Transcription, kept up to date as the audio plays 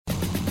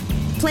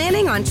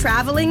Planning on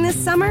traveling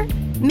this summer?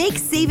 Make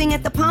saving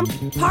at the pump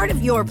part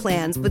of your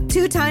plans with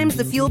 2 times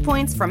the fuel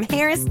points from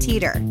Harris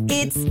Teeter.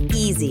 It's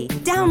easy.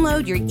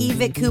 Download your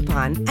eVic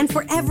coupon, and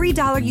for every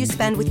dollar you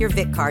spend with your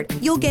Vic card,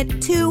 you'll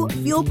get 2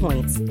 fuel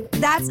points.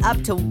 That's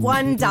up to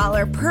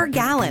 $1 per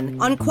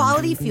gallon on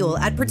quality fuel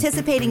at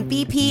participating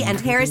BP and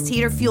Harris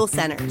Teeter fuel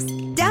centers.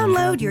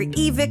 Download your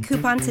eVic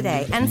coupon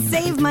today and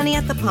save money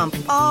at the pump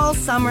all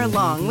summer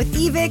long with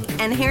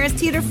eVic and Harris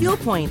Teeter fuel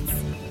points.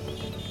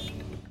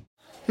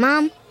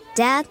 Mom,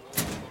 Dad,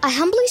 I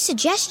humbly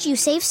suggest you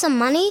save some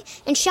money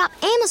and shop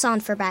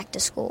Amazon for back to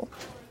school.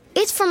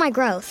 It's for my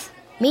growth,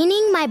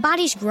 meaning my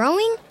body's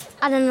growing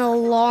at an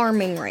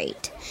alarming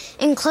rate.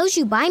 And clothes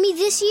you buy me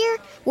this year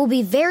will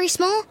be very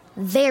small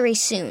very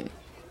soon.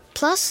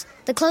 Plus,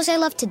 the clothes I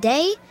love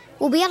today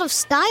will be out of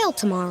style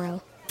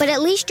tomorrow. But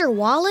at least your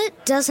wallet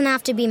doesn't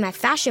have to be my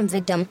fashion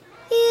victim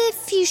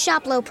if you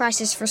shop low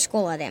prices for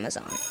school at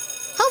Amazon.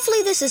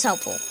 Hopefully this is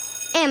helpful.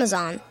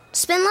 Amazon.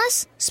 Spend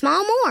less,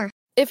 smile more.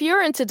 If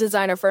you're into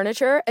designer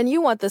furniture and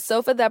you want the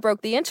sofa that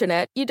broke the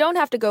internet, you don't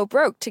have to go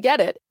broke to get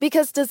it.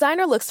 Because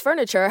Designer Looks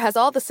Furniture has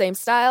all the same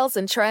styles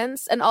and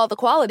trends and all the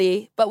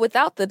quality, but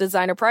without the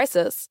designer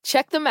prices.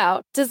 Check them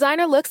out.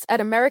 Designer Looks at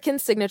American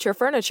Signature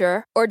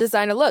Furniture or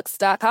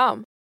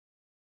designerlooks.com.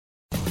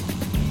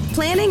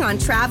 Planning on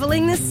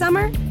traveling this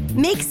summer?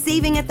 Make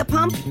saving at the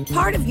pump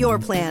part of your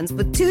plans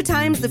with 2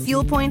 times the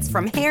fuel points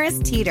from Harris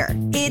Teeter.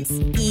 It's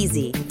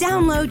easy.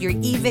 Download your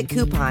eVic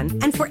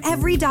coupon, and for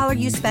every dollar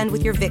you spend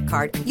with your Vic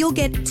card, you'll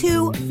get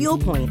 2 fuel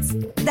points.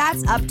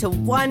 That's up to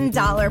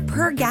 $1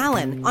 per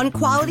gallon on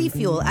quality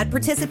fuel at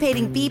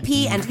participating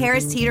BP and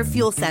Harris Teeter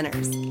fuel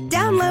centers.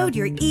 Download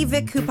your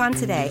eVic coupon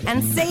today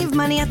and save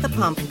money at the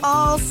pump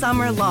all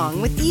summer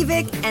long with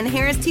eVic and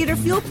Harris Teeter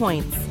fuel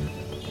points.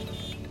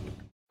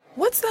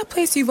 What's that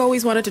place you've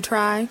always wanted to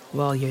try?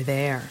 Well, you're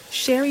there,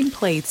 sharing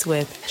plates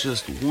with...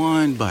 Just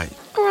one bite.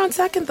 Or on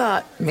second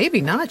thought,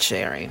 maybe not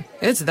sharing.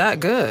 It's that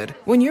good.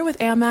 When you're with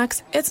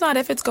Amex, it's not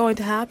if it's going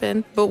to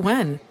happen, but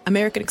when.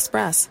 American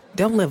Express.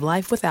 Don't live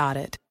life without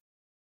it.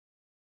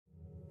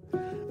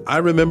 I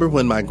remember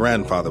when my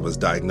grandfather was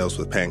diagnosed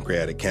with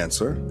pancreatic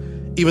cancer.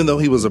 Even though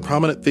he was a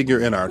prominent figure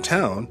in our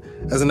town,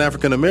 as an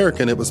African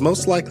American, it was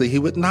most likely he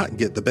would not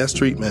get the best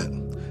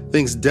treatment.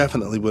 Things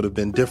definitely would have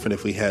been different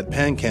if we had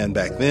PanCan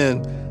back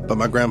then, but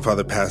my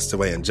grandfather passed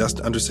away in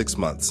just under 6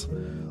 months.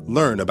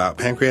 Learn about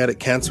pancreatic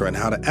cancer and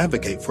how to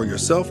advocate for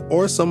yourself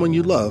or someone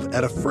you love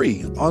at a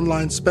free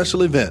online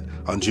special event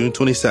on June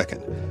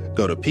 22nd.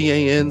 Go to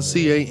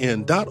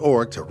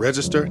pancan.org to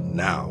register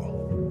now.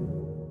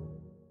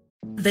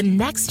 The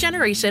next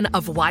generation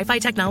of Wi-Fi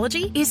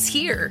technology is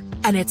here,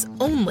 and it's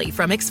only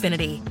from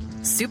Xfinity.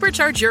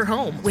 Supercharge your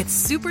home with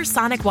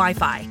supersonic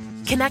Wi-Fi.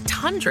 Connect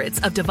hundreds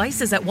of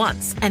devices at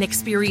once and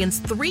experience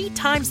 3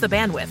 times the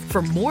bandwidth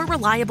for more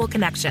reliable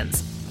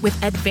connections with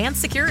advanced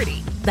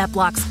security that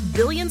blocks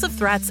billions of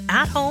threats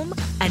at home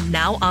and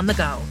now on the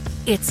go.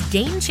 It's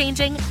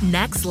game-changing,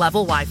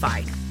 next-level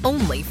Wi-Fi,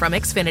 only from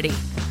Xfinity.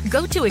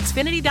 Go to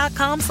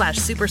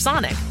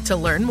xfinity.com/supersonic to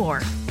learn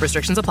more.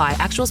 Restrictions apply.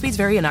 Actual speeds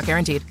vary and not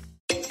guaranteed.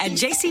 At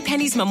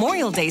JCPenney's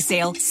Memorial Day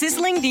sale,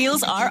 sizzling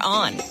deals are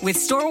on, with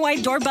store-wide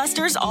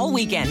doorbusters all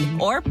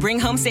weekend. Or bring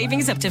home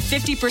savings up to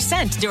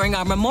 50% during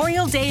our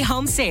Memorial Day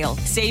home sale.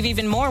 Save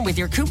even more with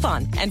your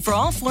coupon. And for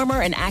all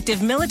former and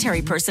active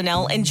military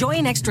personnel, enjoy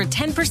an extra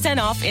 10%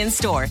 off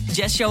in-store.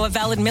 Just show a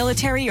valid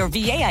military or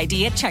VA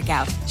ID at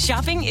checkout.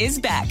 Shopping is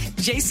back.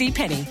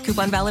 JCPenney.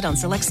 Coupon valid on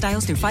select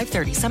styles through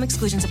 5/30. Some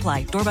exclusions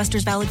apply.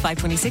 Doorbusters valid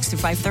 5/26 through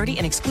 5/30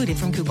 and excluded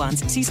from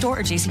coupons. See store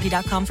or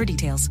jcp.com for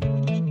details.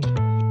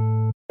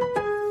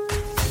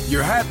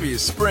 Your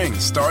happiest spring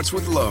starts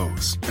with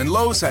Lowe's. And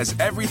Lowe's has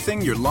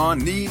everything your lawn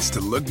needs to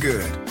look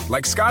good.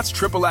 Like Scott's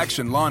Triple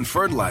Action Lawn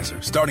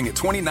Fertilizer starting at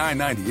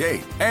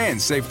 $29.98.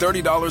 And save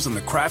 $30 on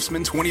the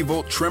Craftsman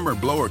 20-volt trimmer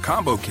blower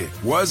combo kit.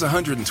 Was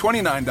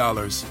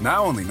 $129,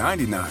 now only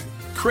 $99.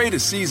 Create a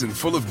season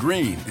full of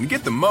green and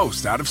get the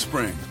most out of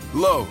spring.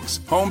 Lowe's,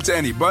 home to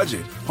any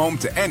budget, home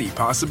to any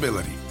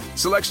possibility.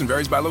 Selection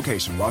varies by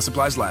location while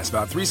supplies last.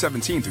 About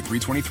 3/17 through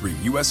 3/23.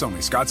 U.S.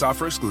 only. Scott's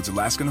offer excludes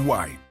Alaska and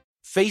Hawaii.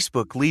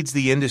 Facebook leads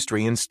the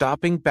industry in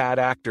stopping bad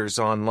actors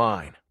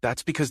online.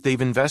 That's because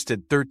they've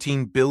invested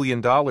 $13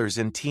 billion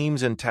in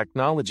teams and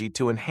technology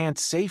to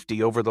enhance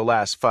safety over the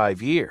last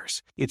 5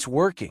 years. It's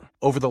working.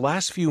 Over the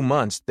last few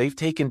months, they've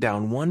taken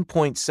down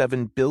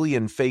 1.7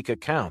 billion fake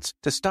accounts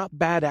to stop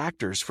bad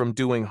actors from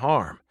doing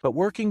harm. But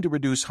working to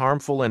reduce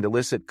harmful and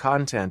illicit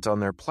content on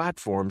their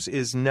platforms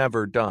is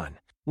never done.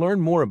 Learn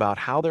more about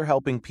how they're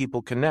helping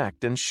people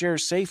connect and share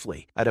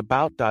safely at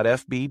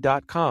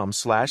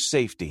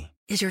about.fb.com/safety.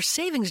 Is your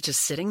savings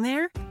just sitting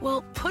there?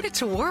 Well, put it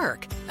to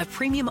work. A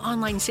premium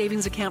online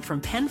savings account from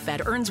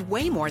PenFed earns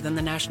way more than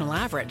the national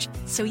average.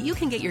 So you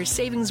can get your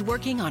savings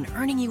working on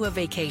earning you a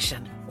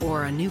vacation,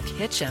 or a new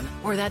kitchen,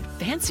 or that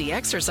fancy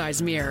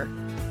exercise mirror.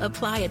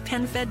 Apply at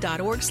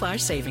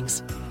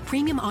PenFed.org/savings.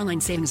 Premium online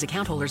savings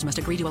account holders must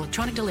agree to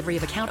electronic delivery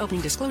of account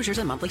opening disclosures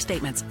and monthly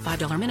statements.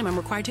 $5 minimum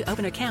required to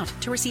open an account.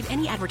 To receive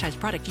any advertised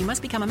product, you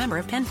must become a member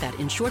of PenFed,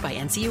 insured by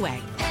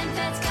NCUA.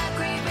 PenFed's got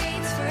great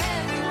rates for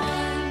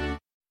everyone.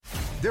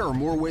 There are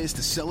more ways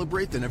to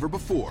celebrate than ever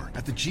before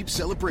at the Jeep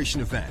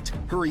Celebration event.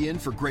 Hurry in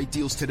for great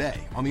deals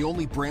today on the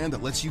only brand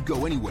that lets you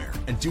go anywhere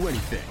and do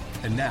anything.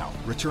 And now,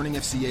 returning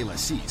FCA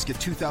lessees get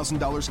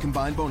 $2,000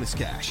 combined bonus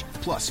cash,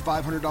 plus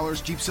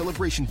 $500 Jeep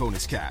Celebration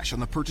bonus cash on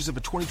the purchase of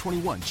a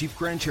 2021 Jeep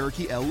Grand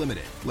Cherokee L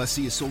Limited.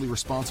 Lessee is solely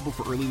responsible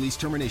for early lease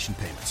termination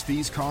payments,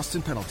 fees, costs,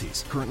 and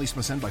penalties. Current lease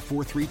must end by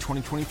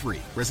 4/3/2023.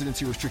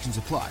 Residency restrictions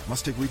apply.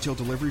 Must take retail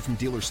delivery from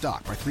dealer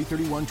stock by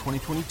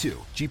 3/31/2022.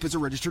 Jeep is a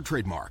registered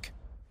trademark.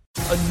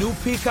 A new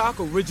Peacock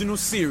original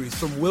series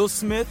from Will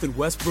Smith and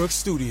Westbrook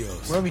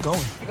Studios. Where are we going?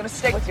 You're gonna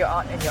stay with your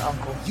aunt and your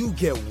uncle. You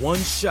get one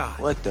shot.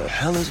 What the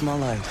hell is my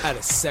life? At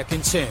a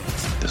second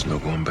chance. There's no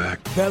going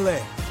back.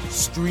 Bel-Air,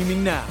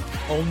 streaming now,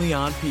 only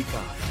on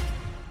Peacock.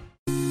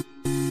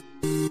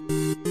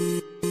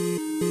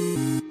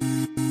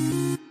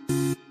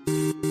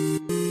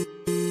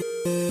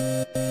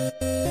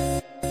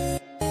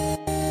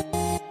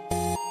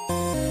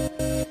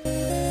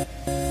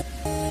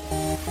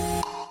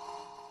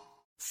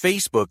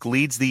 Facebook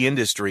leads the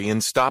industry in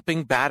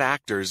stopping bad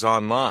actors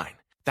online.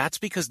 That's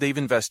because they've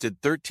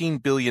invested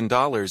 $13 billion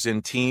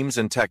in teams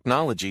and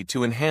technology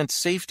to enhance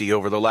safety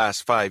over the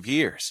last 5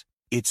 years.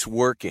 It's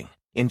working.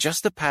 In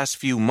just the past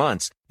few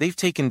months, they've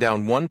taken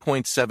down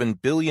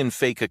 1.7 billion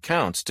fake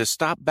accounts to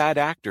stop bad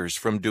actors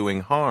from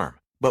doing harm.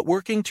 But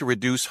working to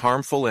reduce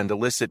harmful and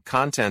illicit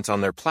content on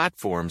their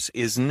platforms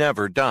is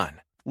never done.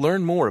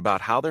 Learn more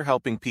about how they're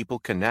helping people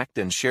connect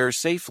and share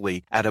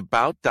safely at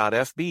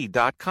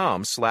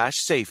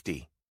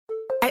about.fb.com/safety.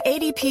 At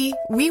ADP,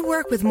 we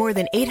work with more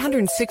than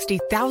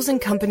 860,000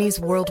 companies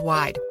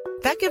worldwide.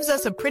 That gives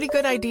us a pretty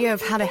good idea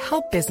of how to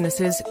help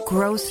businesses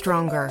grow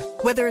stronger.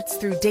 Whether it's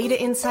through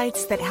data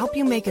insights that help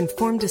you make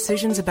informed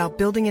decisions about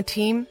building a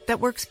team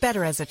that works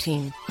better as a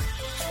team,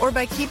 or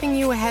by keeping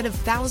you ahead of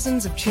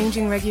thousands of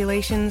changing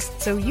regulations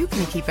so you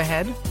can keep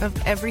ahead of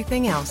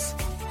everything else.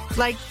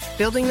 Like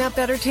building that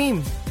better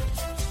team.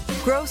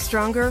 Grow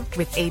stronger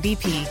with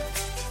ADP.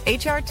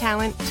 HR,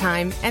 talent,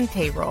 time, and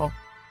payroll.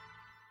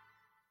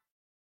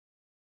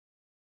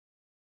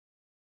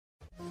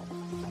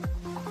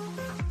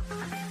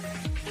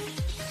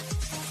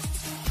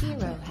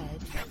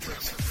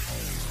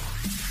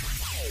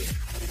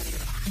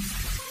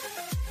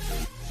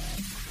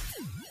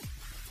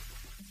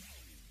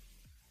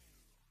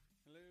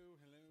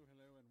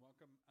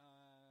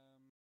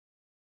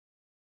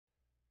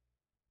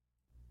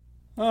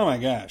 Oh my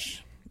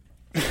gosh.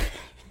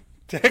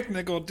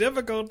 Technical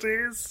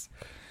difficulties.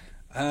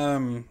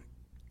 I'm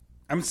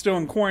still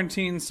in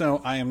quarantine, so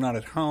I am not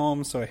at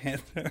home, so I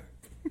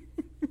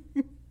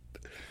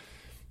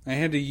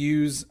had to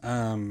use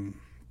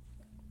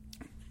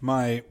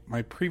my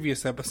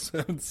previous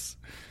episode's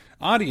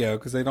audio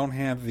because I don't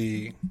have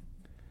the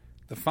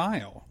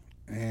file.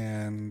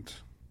 And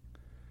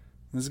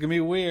this is gonna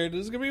be weird.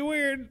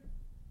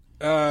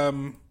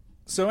 So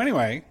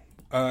anyway,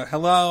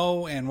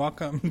 hello and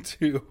welcome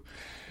to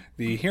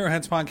the Hero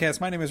Heads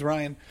podcast. My name is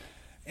Ryan,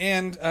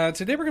 and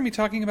today we're going to be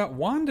talking about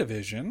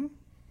WandaVision.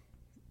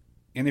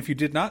 And if you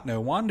did not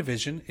know,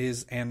 WandaVision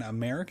is an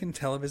American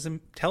television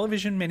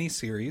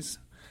miniseries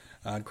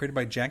created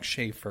by Jack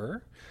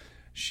Schaefer.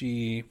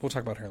 We'll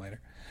talk about her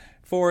later.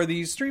 For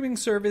the streaming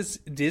service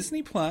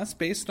Disney Plus,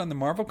 based on the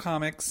Marvel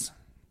Comics,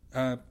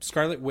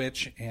 Scarlet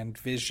Witch, and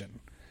Vision.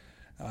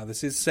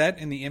 This is set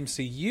in the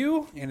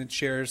MCU, and it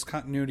shares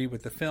continuity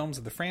with the films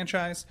of the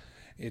franchise.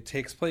 It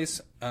takes place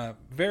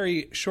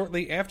very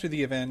shortly after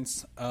the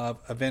events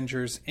of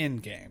Avengers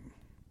Endgame.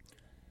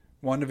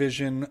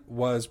 WandaVision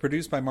was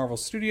produced by Marvel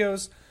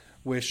Studios,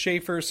 with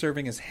Schaefer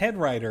serving as head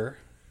writer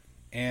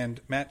and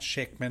Matt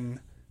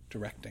Shakman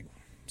directing.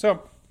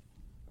 So,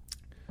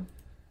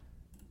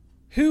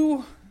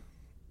 who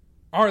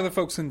are the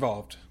folks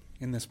involved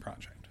in this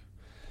project?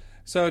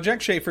 So,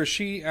 Jack Schaefer,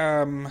 she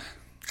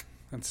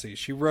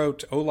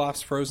wrote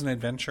Olaf's Frozen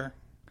Adventure.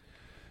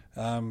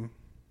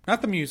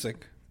 Not the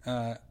music,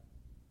 the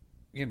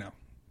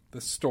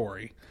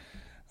story.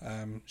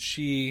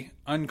 She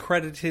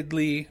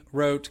uncreditedly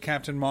wrote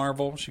Captain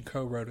Marvel. She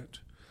co-wrote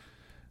it.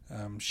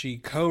 She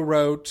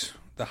co-wrote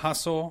The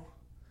Hustle,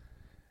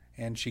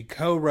 and she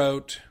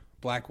co-wrote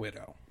Black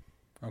Widow.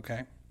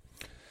 Okay?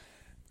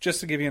 Just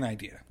to give you an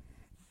idea.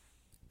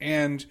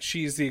 And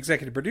she's the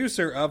executive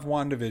producer of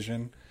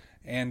WandaVision,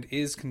 and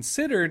is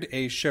considered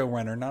a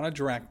showrunner, not a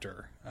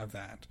director of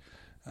that.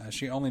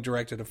 She only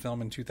directed a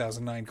film in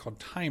 2009 called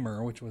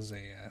Timer, which was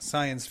a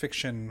science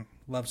fiction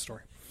love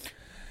story.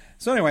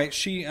 So anyway,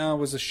 she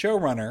was a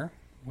showrunner,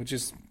 which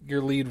is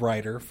your lead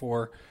writer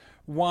for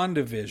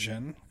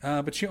WandaVision,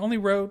 but she only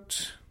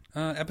wrote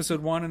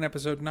episode 1 and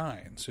episode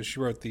 9. So she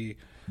wrote the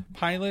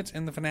pilot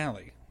and the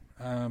finale.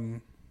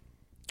 And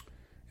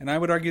I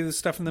would argue the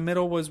stuff in the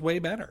middle was way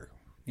better,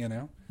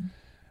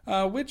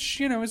 which,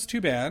 is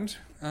too bad.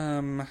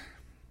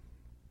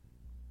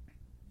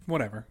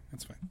 Whatever,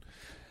 it's fine.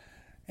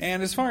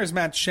 And as far as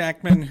Matt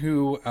Shakman,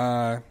 who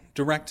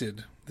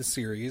directed the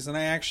series, and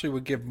I actually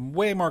would give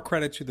way more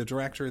credit to the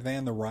director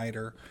than the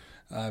writer,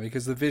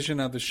 because the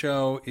vision of the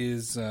show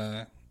is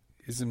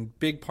in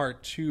big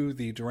part to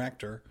the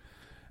director.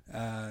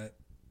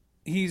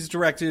 He's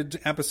directed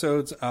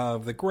episodes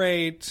of The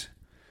Great,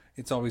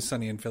 It's Always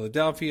Sunny in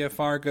Philadelphia,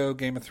 Fargo,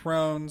 Game of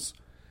Thrones,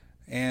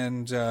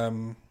 and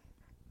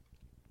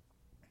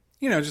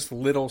just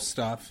little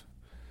stuff.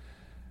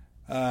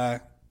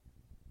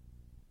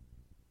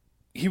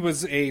 He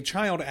was a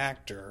child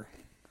actor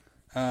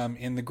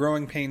in the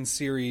Growing Pains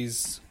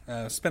series,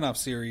 spin-off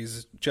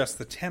series, Just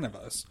the 10 of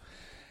Us.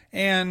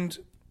 And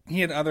he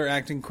had other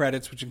acting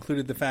credits, which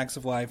included The Facts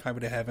of Life,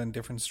 Highway to Heaven,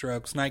 Different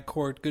Strokes, Night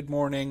Court, Good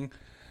Morning,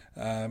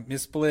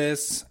 Miss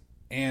Bliss,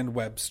 and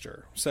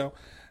Webster. So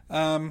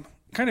kind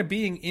of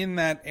being in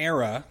that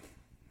era,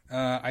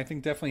 I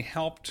think definitely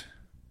helped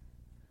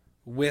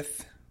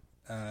with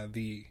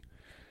the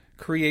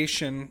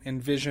creation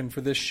and vision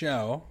for this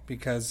show,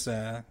 because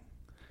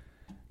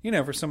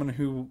for someone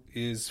who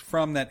is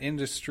from that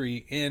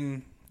industry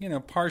in,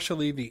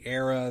 partially the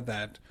era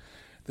that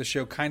the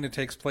show kind of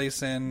takes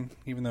place in,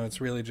 even though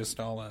it's really just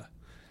all a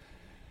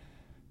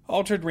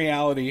altered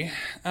reality.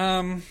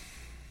 I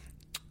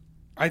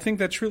think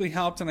that truly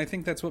helped, and I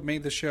think that's what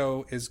made the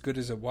show as good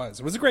as it was.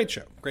 It was a great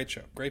show.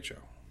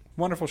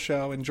 Wonderful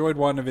show. Enjoyed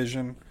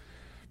WandaVision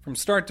from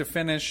start to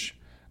finish.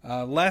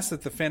 Less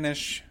at the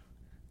finish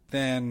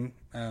than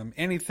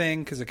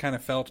anything, because it kind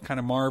of felt kind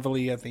of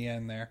marvelly at the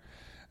end there.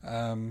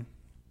 And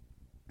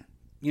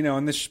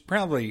this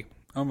probably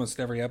almost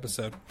every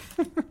episode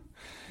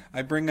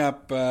I bring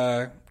up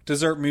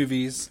dessert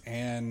movies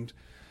and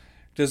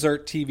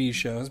dessert TV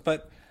shows,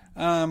 but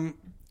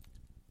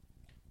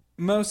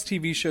most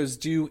TV shows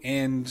do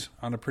end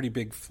on a pretty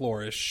big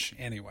flourish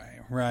anyway,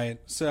 right?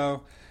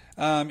 So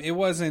it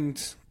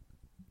wasn't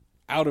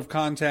out of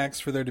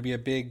context for there to be a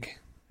big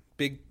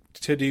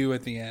to-do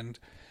at the end,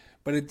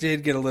 but it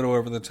did get a little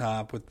over the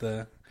top with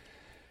the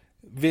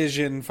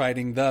Vision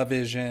fighting the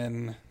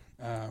Vision.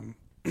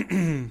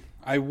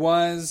 I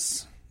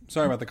was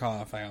sorry about the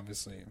cough.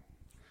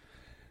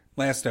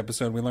 Last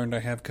episode we learned I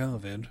have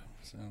COVID,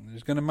 so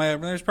there's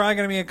probably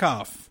gonna be a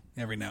cough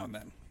every now and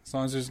then, as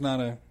long as there's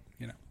not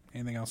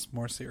anything else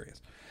more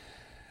serious.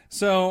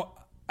 So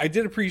I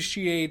did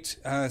appreciate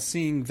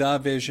seeing the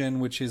Vision,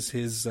 which is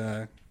his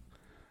the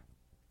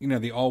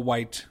all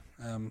white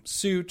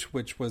suit,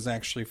 which was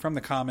actually from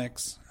the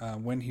comics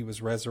when he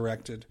was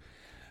resurrected.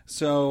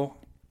 So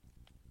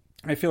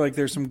I feel like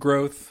there's some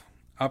growth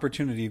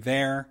opportunity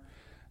there.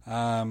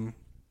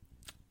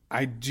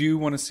 I do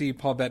want to see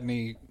Paul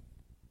Bettany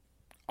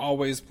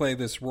always play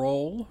this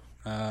role.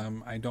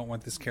 I don't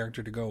want this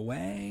character to go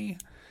away.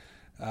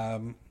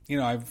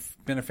 I've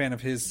been a fan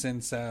of his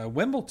since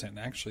Wimbledon,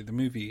 actually, the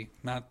movie,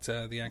 not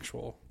the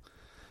actual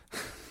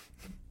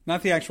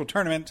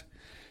tournament,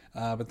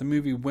 but the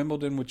movie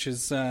Wimbledon, which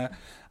is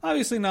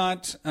obviously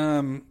not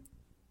the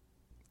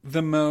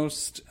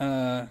most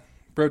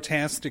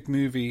brotastic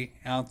movie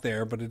out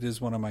there, but it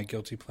is one of my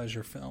guilty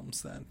pleasure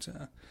films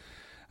that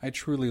I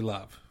truly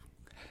love.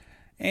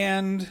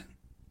 And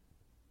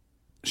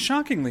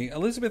shockingly,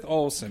 Elizabeth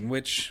Olsen,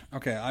 which,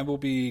 I will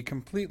be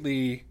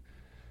completely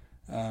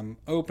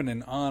open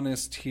and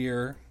honest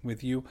here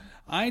with you.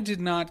 I did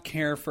not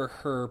care for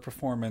her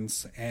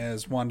performance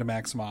as Wanda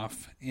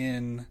Maximoff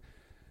in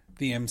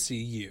the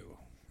MCU.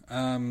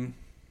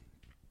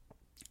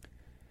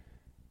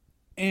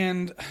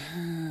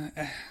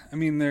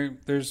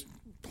 There's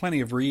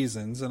plenty of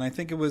reasons, and I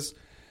think it was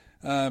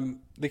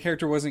the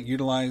character wasn't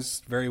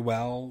utilized very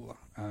well.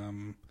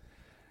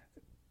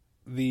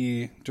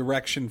 The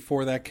direction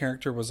for that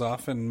character was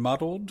often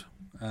muddled.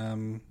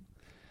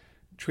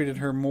 Treated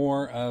her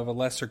more of a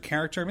lesser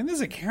character. This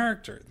is a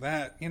character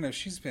that,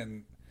 she's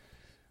been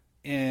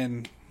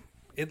in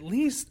at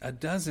least a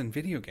dozen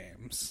video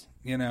games.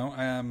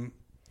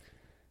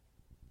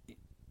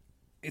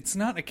 It's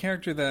not a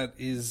character that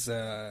is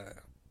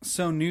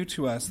so new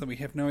to us that we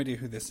have no idea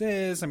who this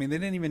is. They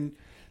didn't even,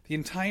 the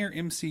entire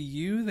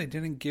MCU, they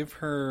didn't give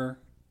her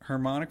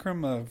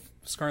monogram of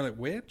Scarlet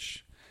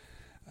Witch.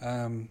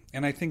 And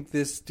I think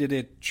this did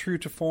it true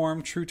to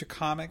form, true to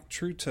comic,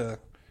 true to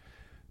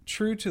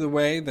the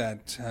way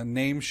that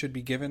names should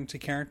be given to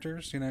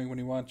characters. When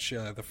you watch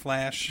The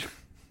Flash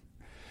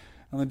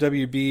on the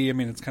WB,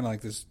 it's kind of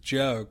like this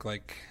joke,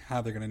 like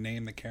how they're going to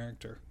name the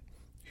character,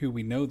 who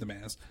we know them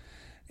as.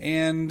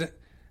 And,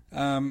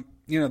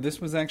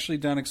 this was actually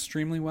done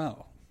extremely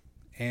well.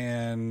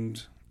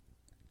 And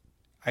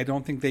I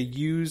don't think they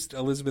used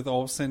Elizabeth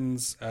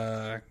Olsen's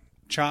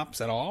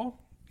chops at all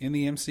in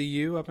the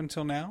MCU up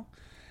until now.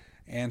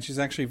 And she's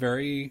actually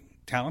very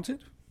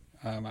talented.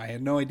 I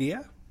had no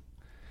idea.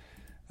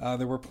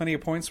 There were plenty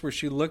of points where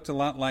she looked a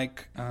lot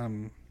like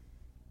her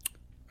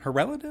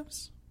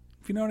relatives,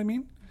 if you know what I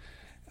mean.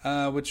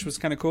 Which was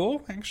kind of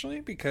cool,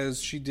 actually,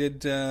 because she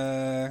did,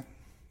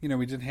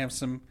 we did have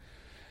some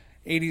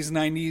 80s,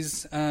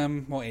 90s,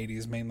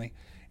 80s mainly,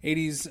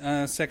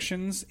 80s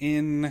sections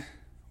in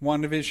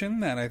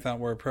WandaVision that I thought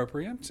were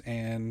appropriate.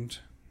 And,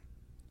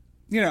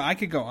 I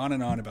could go on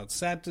and on about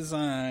set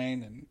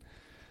design and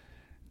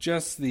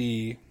just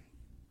the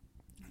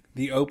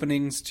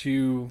openings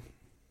to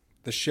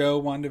the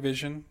show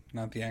WandaVision,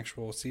 not the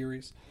actual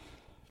series,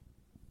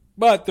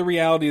 but the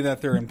reality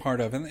that they're in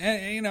part of. And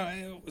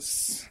it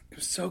was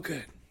so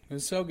good. It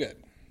was so good.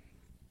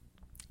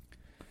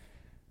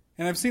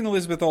 And I've seen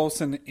Elizabeth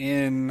Olsen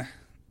in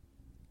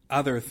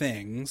other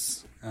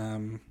things.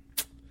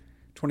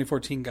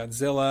 2014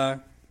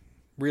 Godzilla,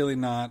 really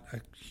not a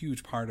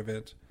huge part of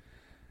it.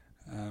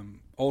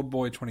 Old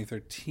Boy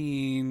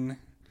 2013.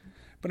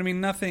 But I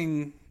mean,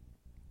 nothing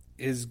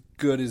as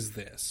good as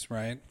this,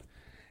 right?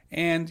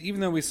 And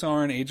even though we saw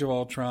her in Age of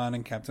Ultron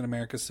and Captain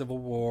America Civil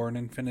War and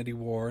Infinity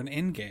War and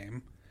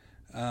Endgame,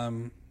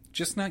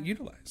 just not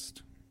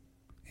utilized.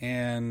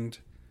 And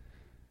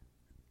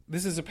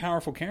this is a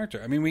powerful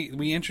character. I mean,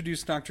 we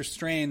introduced Doctor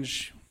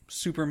Strange,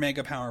 super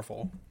mega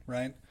powerful,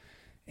 right?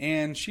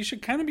 And she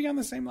should kind of be on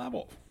the same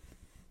level.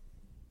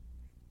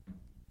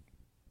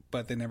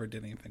 But they never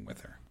did anything with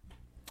her.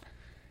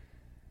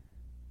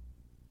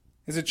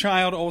 As a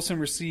child, Olsen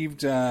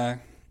received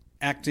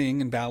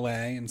acting and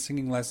ballet and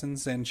singing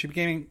lessons, and she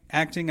began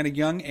acting at a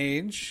young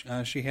age.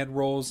 She had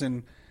roles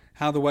in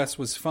How the West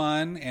Was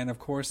Fun and, of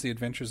course, The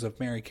Adventures of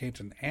Mary-Kate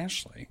and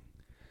Ashley.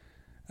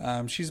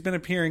 She's been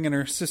appearing in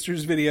her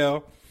sister's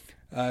video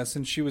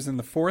since she was in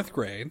the 4th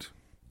grade.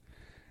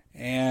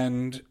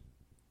 And,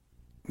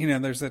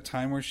 there's that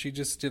time where she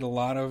just did a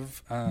lot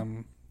of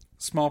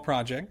small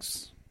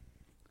projects.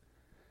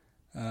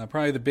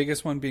 Probably the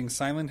biggest one being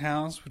Silent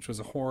House, which was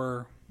a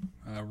horror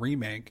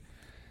remake.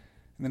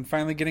 And then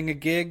finally getting a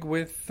gig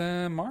with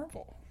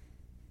Marvel.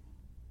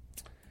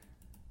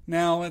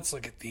 Now let's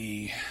look at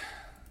the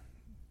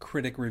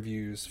critic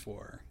reviews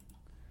for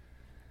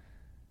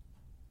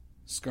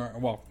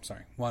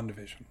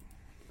WandaVision,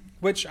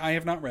 which I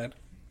have not read.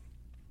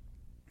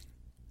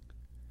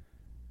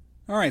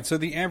 All right, so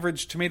the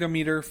average tomato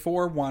meter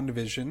for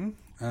WandaVision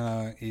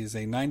is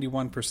a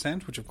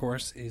 91%, which of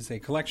course is a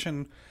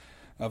collection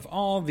of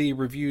all the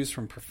reviews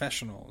from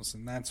professionals,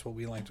 and that's what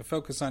we like to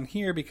focus on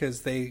here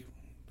because they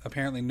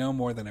apparently know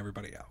more than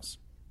everybody else.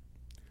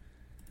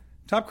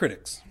 Top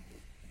critics.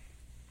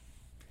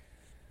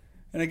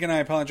 And again, I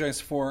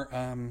apologize for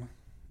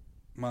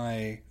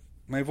my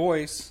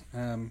voice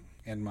and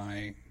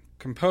my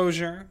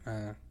composure.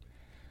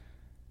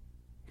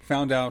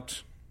 Found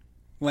out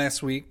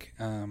last week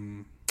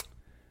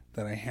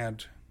that I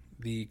had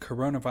the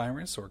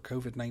coronavirus or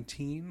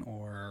COVID-19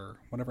 or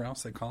whatever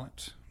else they call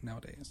it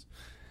nowadays.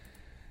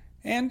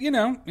 And,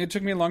 it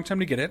took me a long time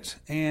to get it,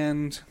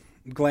 and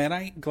glad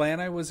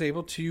I was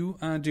able to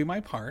do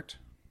my part.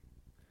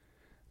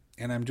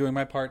 And I'm doing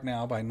my part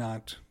now by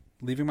not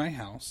leaving my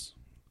house,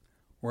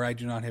 where I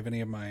do not have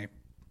any of my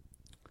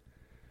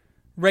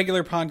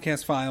regular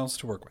podcast files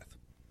to work with.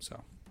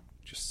 So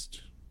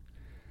just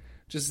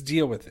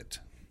deal with it.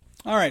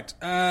 All right,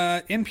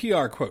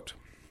 NPR quote.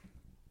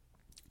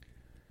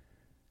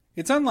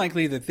 It's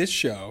unlikely that this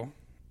show,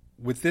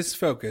 with this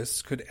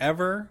focus, could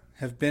ever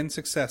have been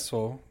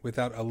successful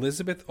without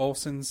Elizabeth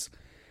Olsen's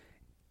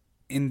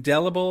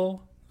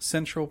indelible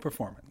central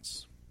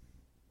performance.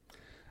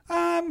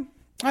 I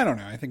don't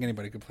know. I think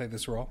anybody could play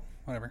this role.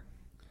 Whatever.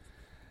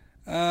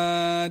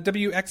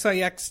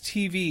 WXIX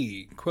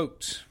TV,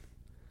 quote,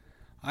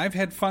 I've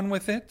had fun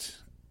with it,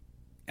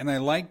 and I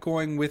like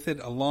going with it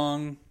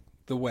along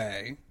the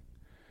way,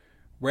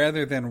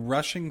 rather than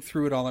rushing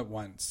through it all at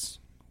once.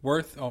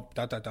 Worth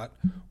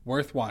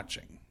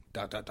watching, ...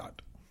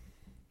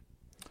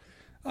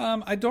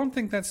 I don't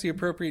think that's the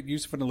appropriate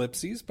use of an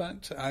ellipses,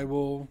 but I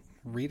will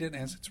read it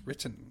as it's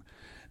written.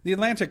 The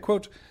Atlantic,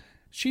 quote,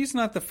 she's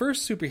not the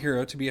first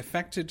superhero to be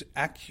affected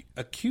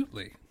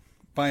acutely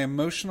by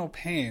emotional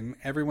pain.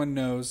 Everyone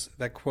knows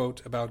that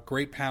quote about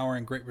great power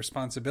and great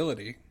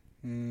responsibility.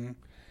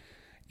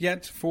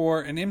 Yet,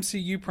 for an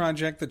MCU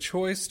project, the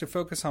choice to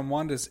focus on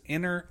Wanda's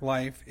inner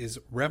life is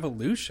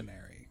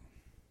revolutionary.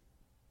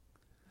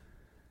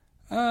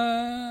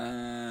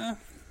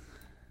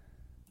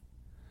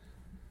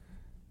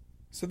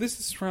 So this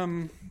is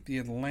from The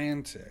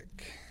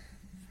Atlantic.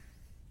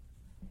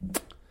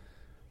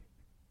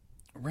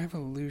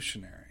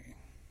 Revolutionary.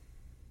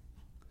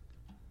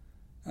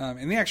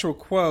 And the actual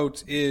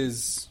quote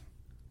is,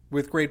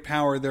 with great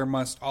power there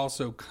must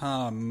also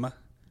come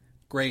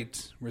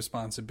great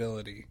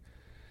responsibility.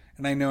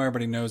 And I know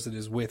everybody knows it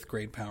is with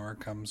great power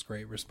comes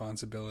great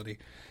responsibility.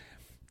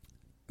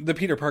 The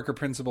Peter Parker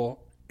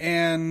principle.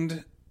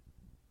 And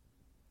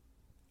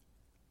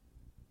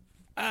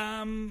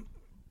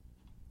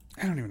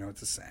I don't even know what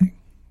to say.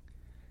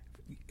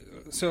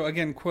 So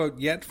again, quote,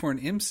 yet for an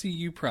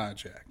MCU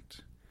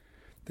project,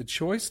 the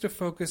choice to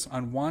focus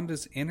on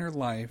Wanda's inner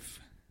life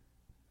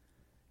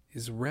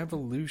is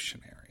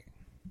revolutionary.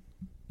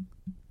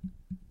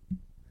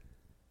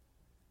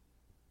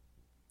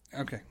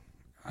 Okay.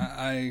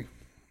 I'm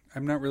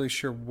not really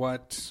sure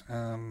what...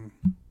 I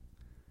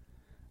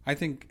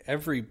think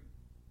every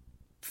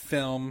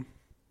film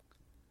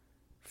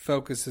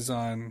focuses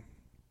on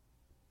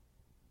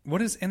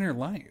what is inner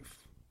life.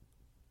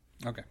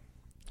 Okay.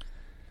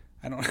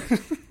 I don't...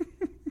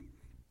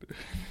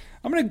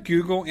 I'm going to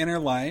Google Inner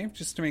Life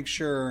just to make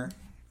sure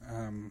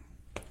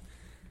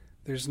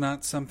there's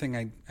not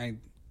something I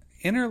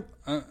Inner...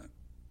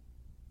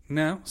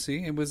 no,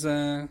 see, it was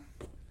a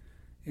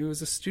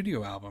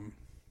studio album.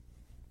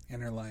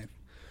 Inner Life.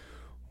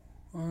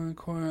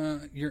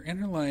 Your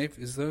inner life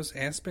is those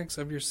aspects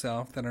of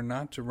yourself that are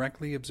not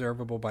directly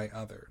observable by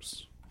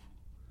others.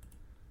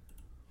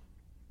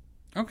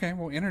 Okay,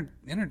 well,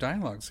 inner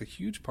dialogue's a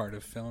huge part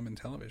of film and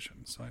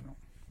television, so I don't...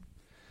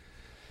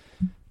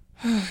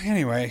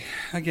 Anyway,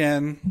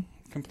 again,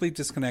 complete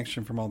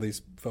disconnection from all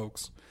these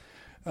folks.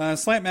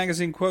 Slant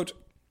Magazine, quote,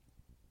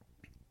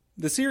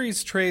 "The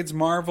series trades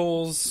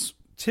Marvel's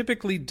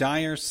typically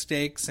dire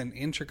stakes and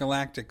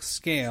intergalactic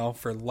scale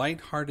for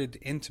lighthearted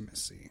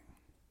intimacy."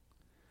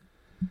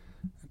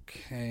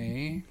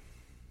 Okay.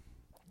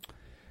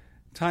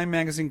 Time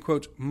Magazine,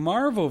 quote,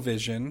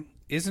 "MarvelVision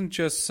isn't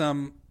just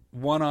some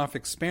one-off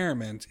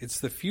experiment. It's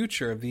the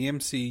future of the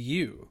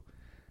MCU.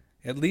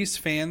 At least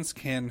fans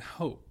can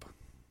hope."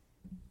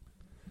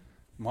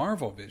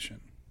 MarvelVision.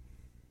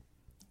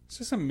 Is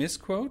this a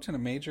misquote in a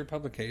major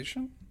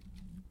publication?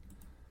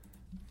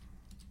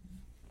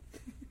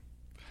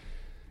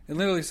 It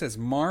literally says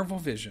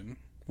MarvelVision,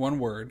 one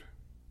word,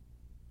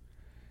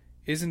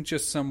 isn't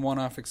just some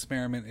one-off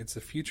experiment. It's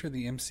the future of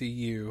the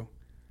MCU.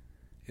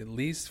 At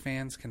least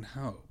fans can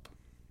hope.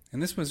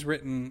 And this was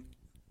written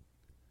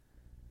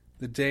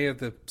the day of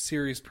the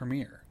series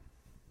premiere.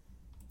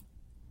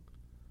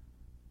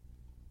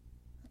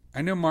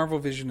 I know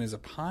MarvelVision is a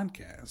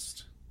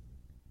podcast.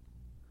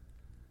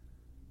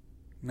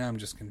 Now I'm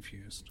just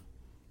confused.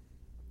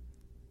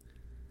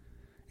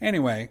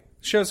 Anyway,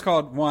 the show's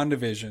called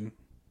WandaVision,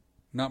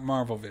 not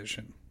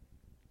MarvelVision.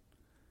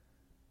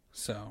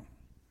 So,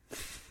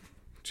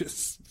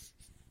 just...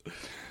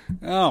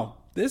 Oh,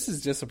 this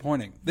is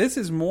disappointing. This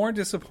is more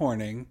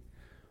disappointing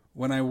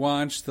when I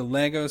watched the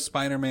Lego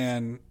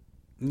Spider-Man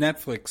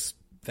Netflix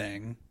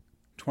thing,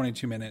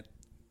 22-minute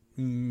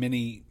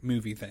mini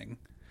movie thing,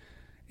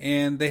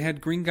 and they had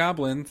Green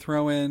Goblin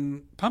throw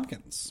in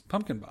pumpkin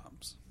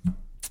bombs.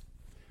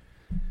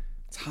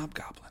 It's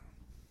Hobgoblin.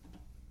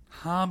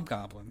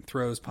 Hobgoblin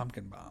throws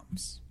pumpkin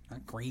bombs,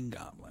 not Green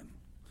Goblin.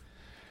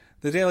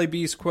 The Daily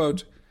Beast,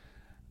 quote,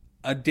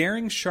 "A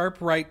daring sharp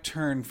right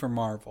turn for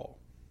Marvel."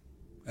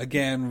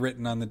 Again,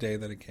 written on the day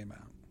that it came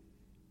out.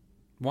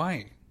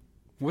 Why?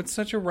 What's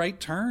such a right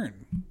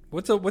turn?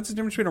 What's the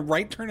difference between a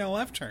right turn and a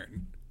left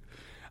turn?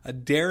 A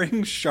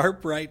daring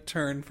sharp right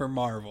turn for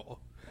Marvel.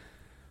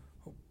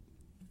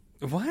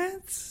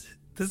 What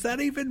does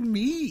that even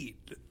mean?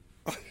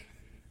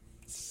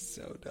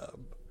 So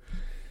dumb.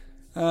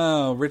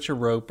 Oh, Richard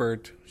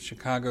Roper,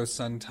 Chicago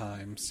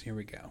Sun-Times. Here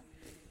we go.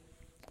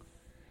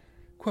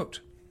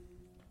 Quote,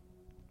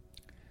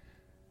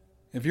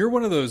 "If you're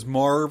one of those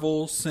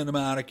Marvel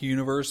Cinematic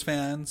Universe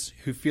fans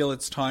who feel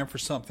it's time for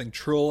something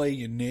truly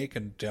unique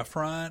and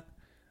different,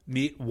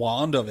 meet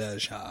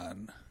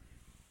WandaVision."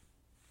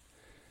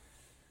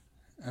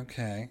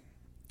 Okay.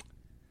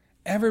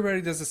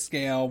 Everybody does a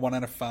scale 1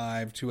 out of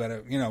 5, 2 out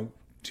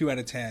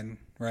of 10,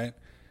 right?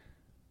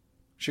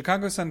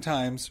 Chicago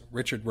Sun-Times,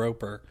 Richard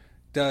Roper,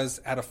 does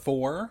out of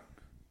 4,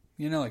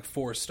 like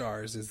 4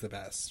 stars is the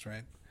best,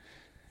 right?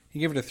 He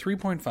gave it a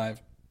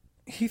 3.5.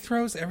 He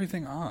throws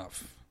everything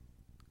off.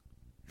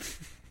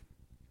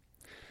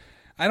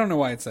 I don't know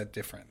why it's that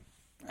different.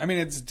 I mean,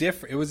 it's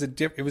different. It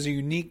was a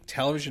unique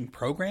television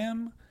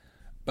program,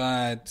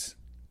 but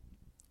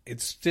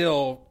it's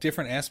still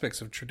different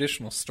aspects of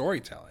traditional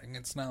storytelling.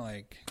 It's not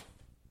like...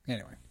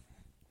 Anyway.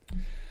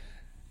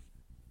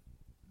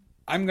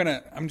 I'm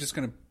just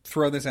gonna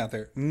throw this out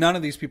there. None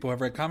of these people have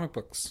read comic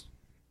books.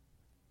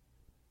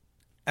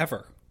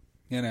 Ever.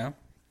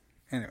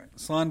 Anyway,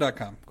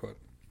 Salon.com, quote,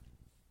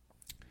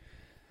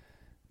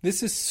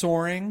 "This is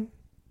soaring,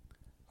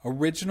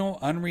 original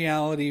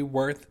unreality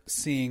worth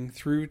seeing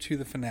through to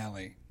the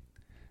finale,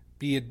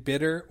 be it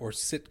bitter or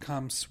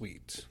sitcom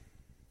sweet."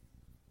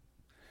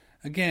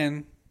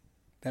 Again,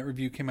 that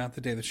review came out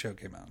the day the show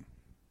came out.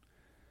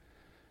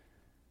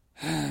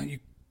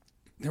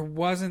 It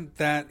wasn't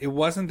that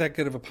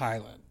good of a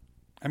pilot.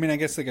 I mean, I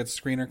guess they got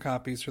screener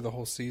copies for the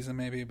whole season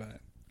maybe,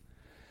 but...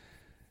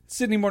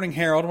 Sydney Morning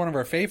Herald, one of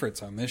our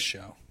favorites on this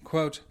show,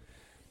 quote,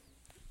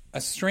 "A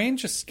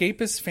strange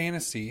escapist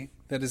fantasy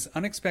that is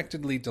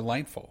unexpectedly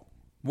delightful.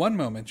 One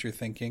moment you're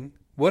thinking,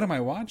 what am I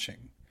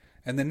watching?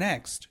 And the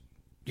next,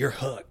 you're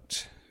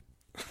hooked."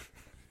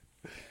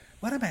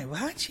 What am I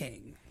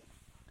watching?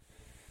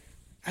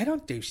 I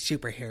don't do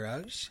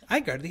superheroes. I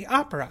go to the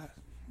opera.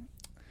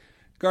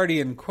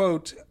 Guardian,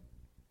 quote,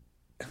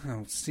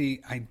 I'm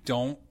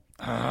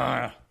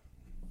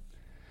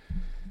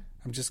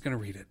just going to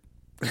read it.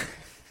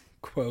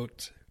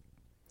 Quote,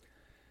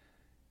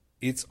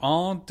 "It's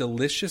all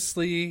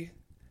deliciously,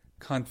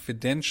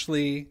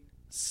 confidentially,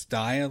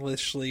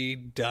 stylishly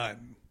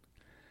done.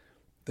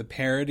 The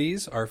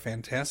parodies are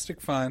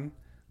fantastic fun.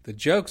 The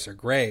jokes are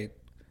great.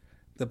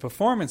 The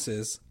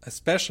performances,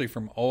 especially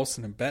from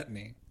Olsen and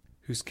Bettany,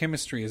 whose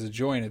chemistry is a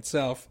joy in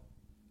itself,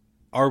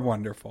 are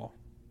wonderful.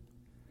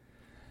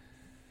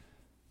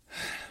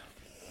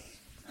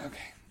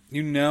 Okay.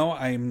 You know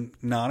I'm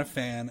not a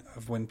fan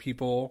of when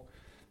people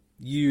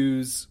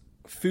use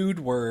food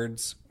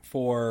words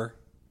for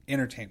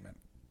entertainment.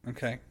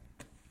 Okay?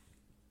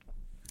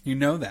 You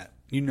know that.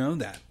 You know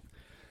that.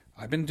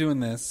 I've been doing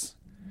this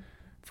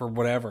for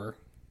whatever,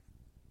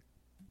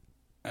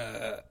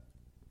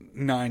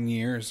 9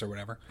 years or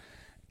whatever,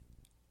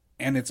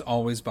 and it's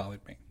always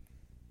bothered me.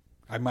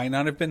 I might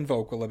not have been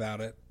vocal about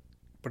it,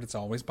 but it's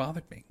always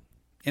bothered me.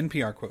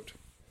 NPR quote.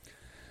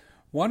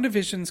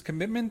 WandaVision's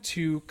commitment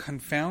to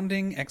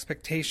confounding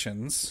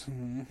expectations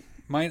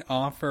might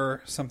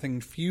offer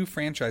something few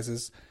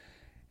franchises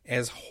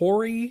as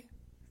hoary...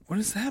 What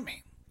does that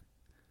mean?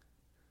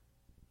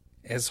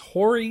 As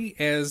hoary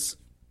as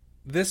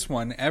this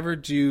one ever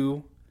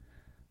do...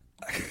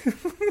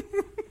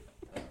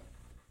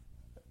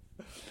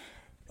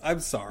 I'm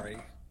sorry.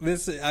 I'm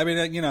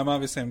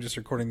just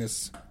recording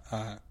this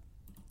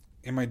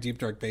in my deep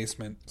dark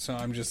basement, so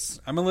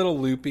I'm a little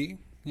loopy,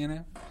 you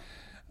know.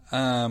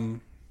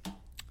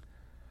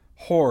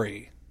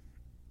 Hoary.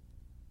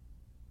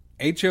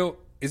 H-O,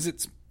 is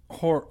it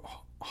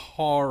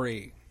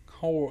hoary?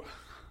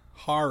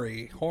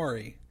 Hoary,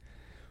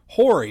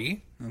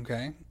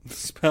 okay,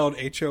 spelled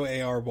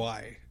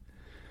H-O-A-R-Y,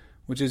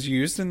 which is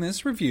used in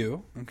this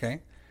review,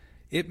 okay.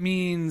 It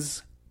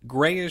means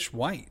grayish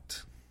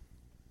white.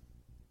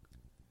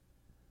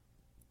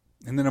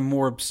 And then a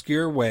more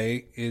obscure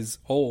way is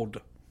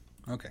old.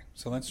 Okay,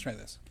 so let's try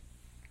this.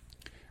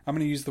 I'm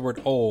going to use the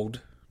word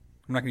old.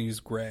 I'm not going to use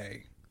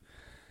gray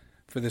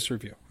for this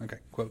review. Okay,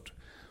 quote.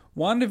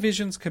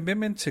 WandaVision's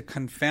commitment to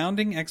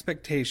confounding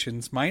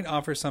expectations might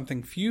offer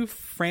something few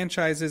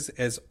franchises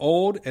as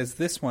old as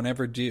this one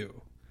ever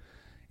do.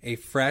 A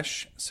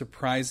fresh,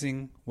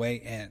 surprising way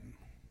in.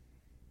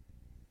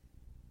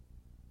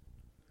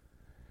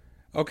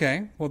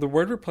 Okay, well, the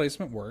word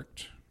replacement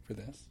worked for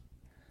this.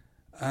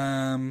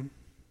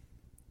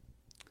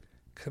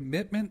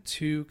 Commitment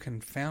to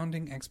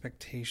confounding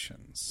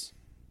expectations.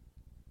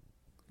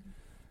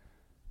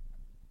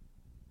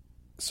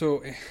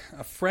 So,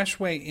 a fresh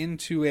way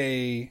into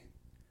a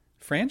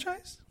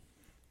franchise?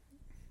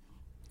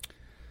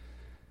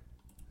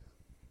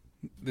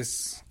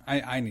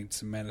 I need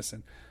some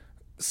medicine.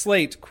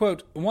 Slate,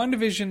 quote,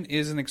 WandaVision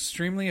is an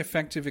extremely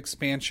effective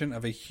expansion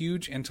of a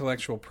huge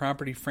intellectual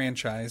property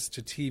franchise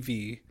to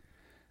TV,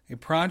 a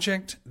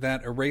project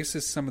that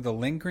erases some of the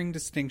lingering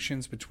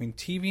distinctions between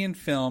TV and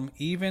film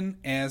even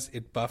as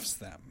it buffs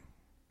them.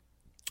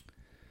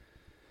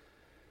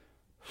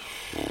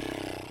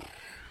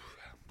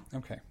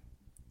 Okay.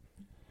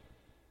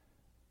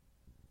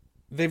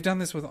 They've done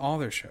this with all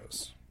their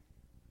shows.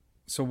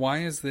 So why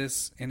is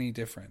this any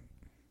different?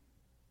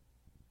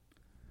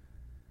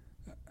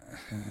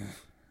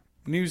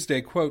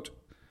 Newsday, quote,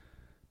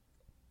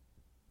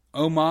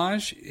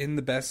 homage in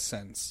the best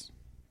sense.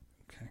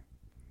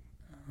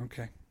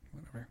 Okay,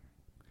 whatever.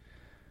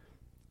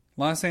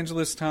 Los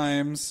Angeles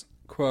Times,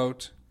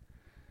 quote,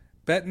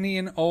 Bettany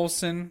and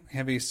Olsen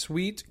have a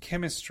sweet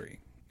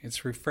chemistry.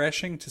 It's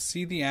refreshing to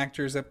see the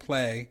actors at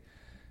play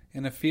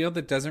in a field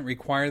that doesn't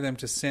require them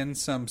to send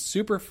some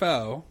super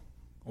foe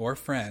or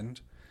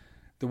friend,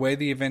 the way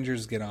the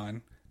Avengers get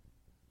on,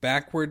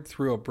 backward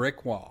through a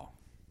brick wall.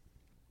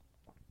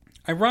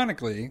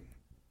 Ironically,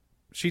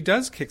 she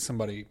does kick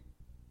somebody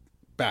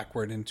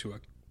backward into a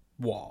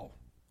wall.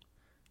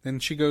 Then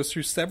she goes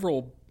through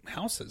several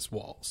houses'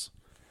 walls.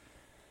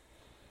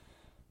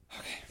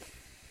 Okay.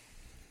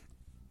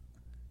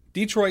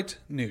 Detroit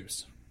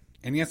news.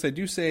 And yes, I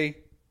do say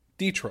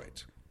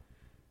Detroit.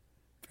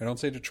 I don't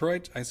say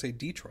Detroit, I say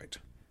Detroit.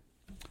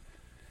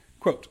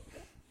 Quote,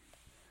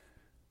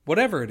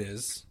 whatever it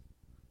is,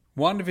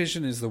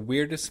 WandaVision is the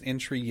weirdest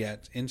entry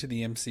yet into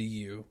the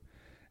MCU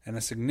and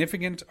a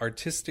significant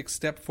artistic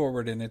step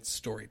forward in its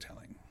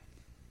storytelling.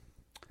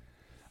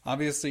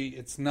 Obviously,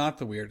 it's not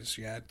the weirdest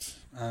yet.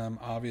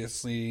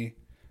 Obviously,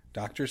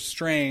 Doctor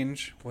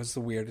Strange was the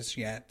weirdest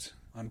yet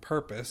on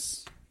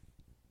purpose.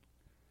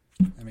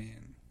 I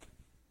mean,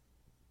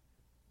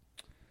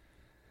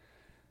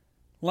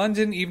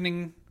 London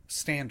Evening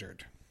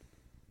Standard.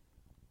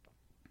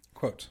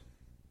 Quote,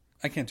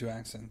 I can't do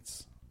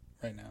accents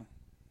right now.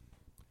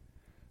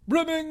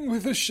 Brimming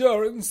with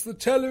assurance, the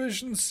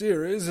television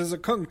series is a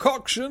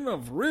concoction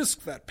of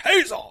risk that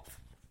pays off.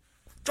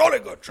 Jolly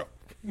good show.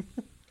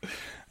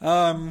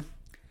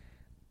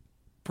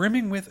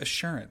 Brimming with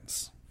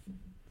assurance.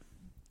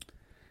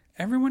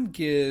 Everyone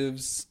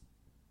gives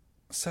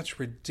such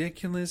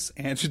ridiculous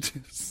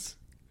adjectives.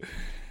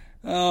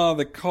 Oh,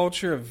 the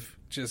culture of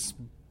just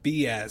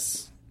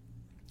BS.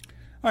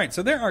 All right,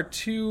 so there are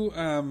two,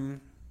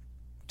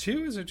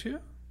 is there two?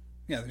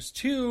 Yeah, there's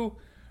two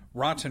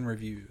rotten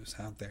reviews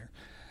out there.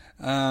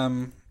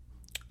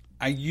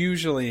 I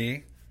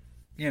usually,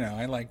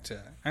 I like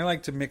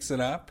to mix it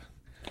up.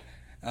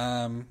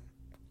 I'm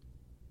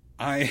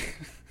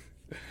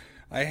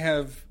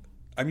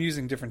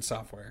using different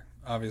software,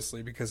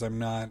 obviously, because I'm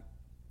not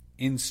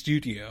in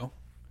studio.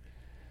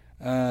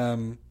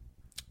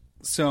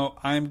 So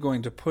I'm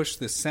going to push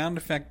the sound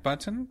effect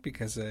button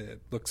because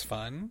it looks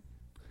fun.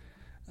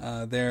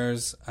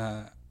 There's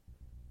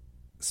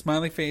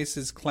smiley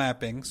faces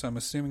clapping, so I'm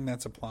assuming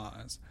that's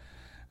applause.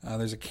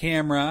 There's a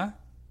camera.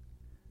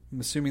 I'm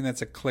assuming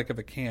that's a click of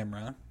a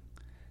camera.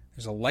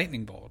 There's a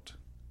lightning bolt.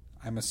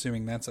 I'm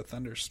assuming that's a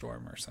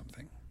thunderstorm or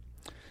something.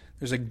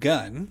 There's a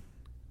gun,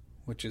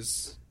 which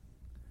is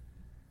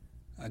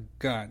a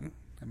gun,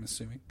 I'm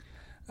assuming.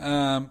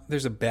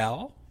 There's a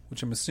bell,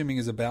 which I'm assuming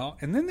is a bell.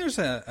 And then there's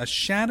a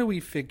shadowy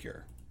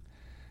figure.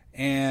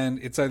 And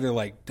it's either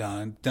like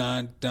dun,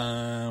 dun,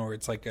 dun, or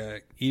it's like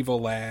a evil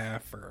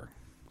laugh or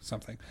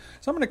something.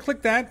 So I'm going to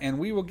click that, and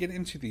we will get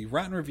into the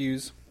Rotten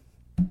Reviews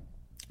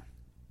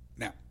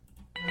now.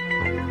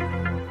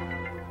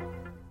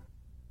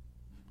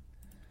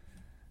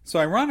 So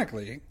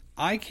ironically,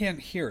 I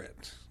can't hear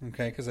it,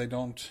 okay, because I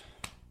don't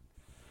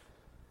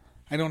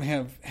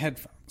have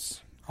headphones.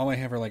 All I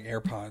have are like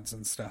AirPods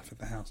and stuff at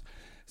the house.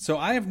 So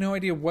I have no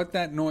idea what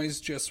that noise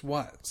just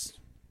was.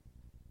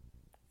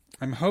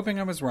 I'm hoping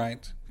I was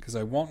right, because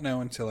I won't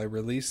know until I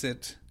release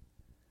it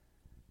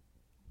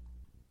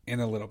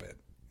in a little bit,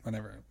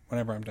 whenever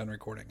I'm done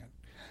recording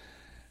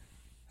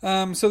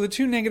it. So the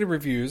two negative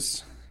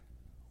reviews,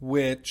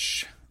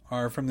 which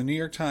are from the New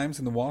York Times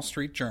and the Wall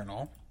Street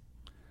Journal,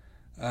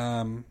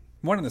 one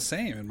and the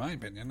same, in my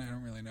opinion. I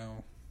don't really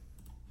know.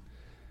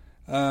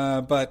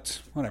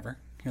 But whatever.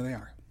 Here they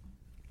are.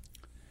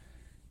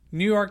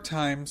 New York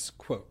Times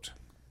quote: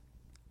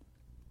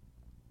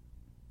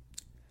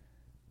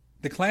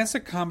 "The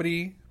classic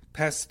comedy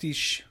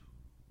pastiche.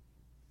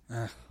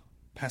 The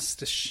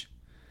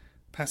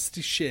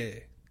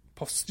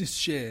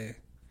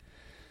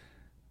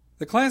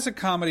classic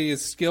comedy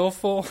is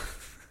skillful,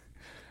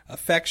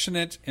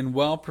 affectionate, and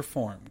well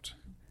performed.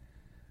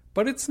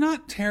 But it's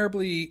not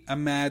terribly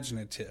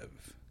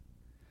imaginative.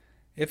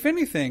 If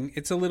anything,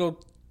 it's a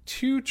little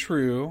too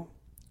true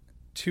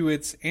to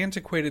its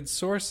antiquated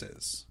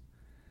sources.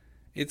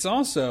 It's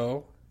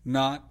also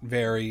not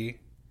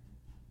very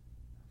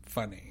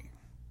funny."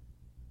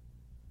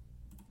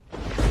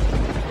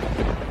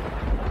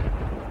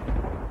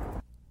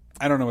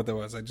 I don't know what that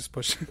was. I just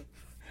pushed it.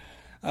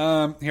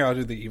 Here, I'll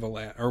do the evil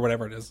or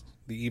whatever it is.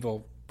 The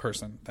evil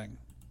person thing.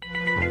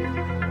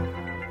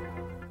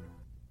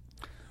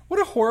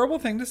 What a horrible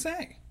thing to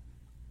say.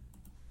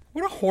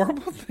 What a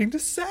horrible thing to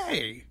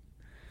say.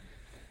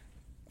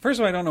 First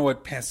of all, I don't know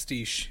what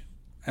pastiche.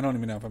 I don't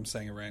even know if I'm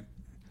saying it right.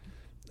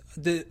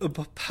 The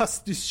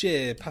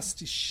pastiche.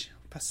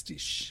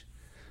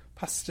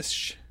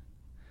 Pastiche.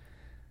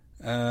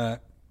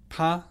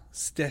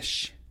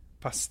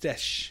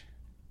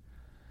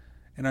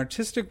 An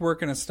artistic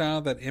work in a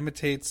style that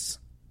imitates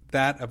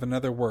that of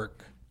another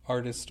work,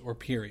 artist, or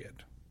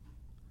period.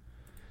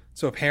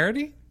 So a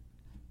parody?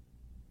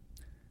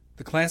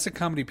 The classic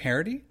comedy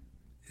parody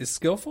is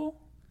skillful,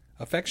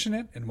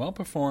 affectionate, and well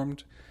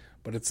performed,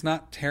 but it's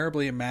not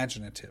terribly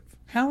imaginative.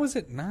 How is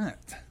it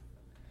not?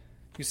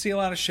 You see a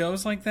lot of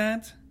shows like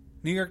that?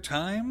 New York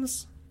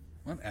Times?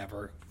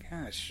 Whatever.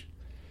 Gosh.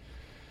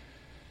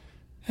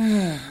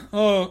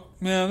 Oh,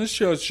 man, this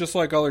show is just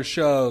like other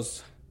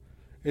shows.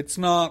 It's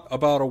not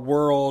about a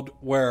world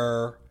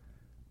where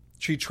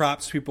she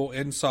traps people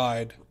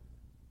inside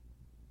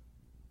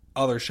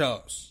other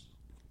shows.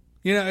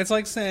 You know, it's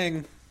like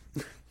saying...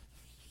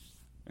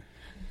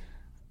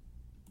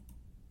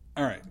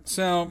 All right,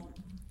 so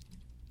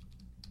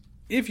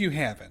if you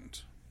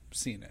haven't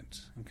seen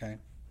it, okay,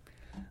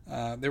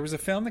 there was a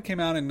film that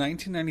came out in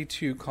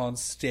 1992 called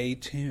Stay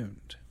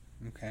Tuned,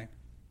 okay?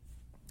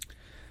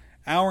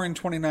 Hour and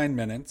 29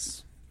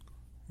 minutes.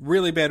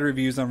 Really bad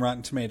reviews on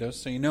Rotten Tomatoes,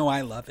 so you know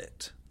I love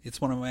it.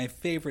 It's one of my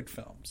favorite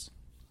films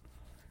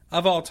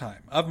of all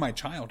time, of my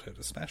childhood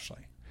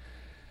especially.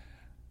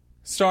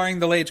 Starring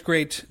the late,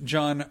 great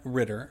John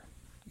Ritter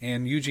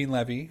and Eugene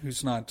Levy,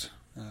 who's not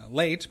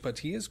late, but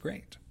he is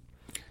great.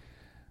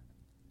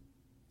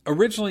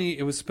 Originally,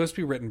 it was supposed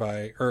to be written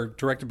by, or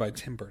directed by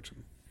Tim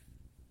Burton,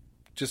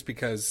 just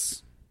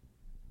because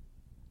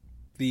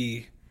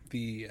the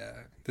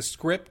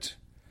script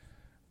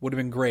would have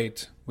been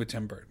great with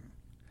Tim Burton.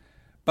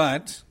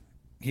 But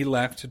he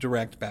left to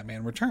direct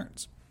Batman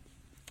Returns.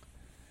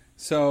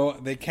 So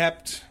they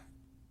kept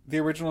the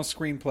original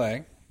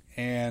screenplay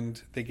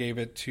and they gave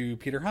it to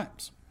Peter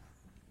Hyams.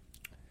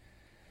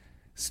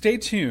 Stay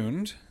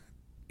Tuned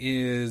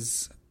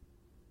is...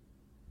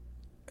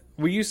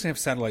 We used to have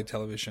satellite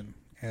television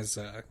as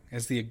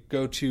the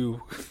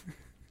go-to,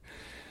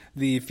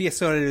 the pièce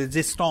de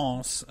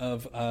résistance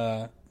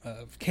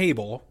of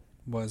cable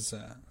was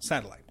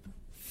satellite,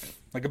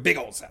 like a big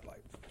old satellite.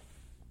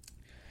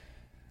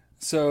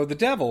 So the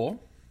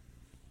devil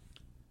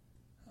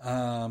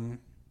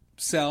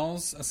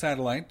sells a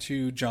satellite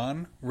to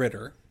John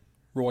Ritter,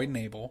 Roy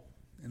Nabel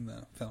in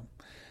the film,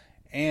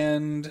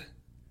 and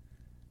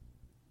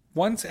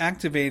once he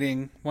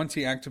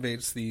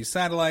activates the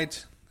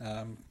satellite,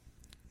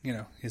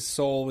 his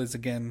soul is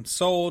again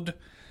sold,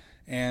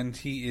 and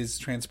he is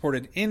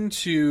transported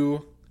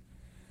into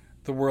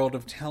the world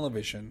of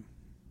television.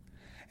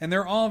 And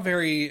they're all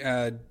very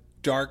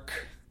dark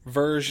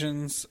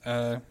versions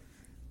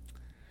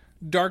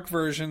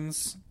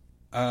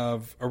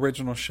of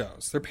original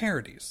shows. They're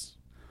parodies.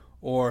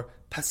 Or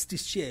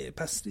pastiche,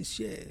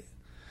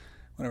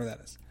 whatever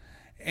that is.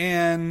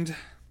 And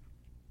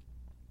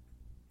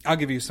I'll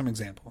give you some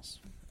examples.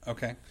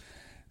 Okay.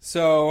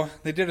 So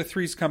they did a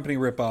Three's Company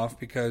ripoff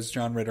because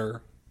John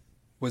Ritter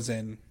was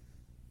in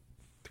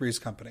Three's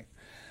Company.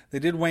 They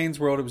did Wayne's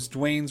World. It was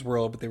Dwayne's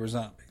World, but they were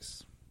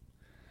zombies.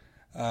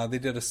 They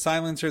did a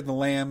Silencer of the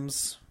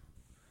Lambs.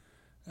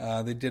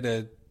 They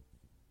did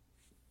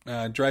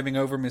a Driving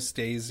Over Miss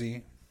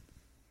Daisy,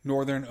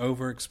 Northern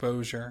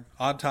Overexposure,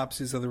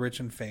 Autopsies of the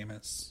Rich and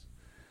Famous,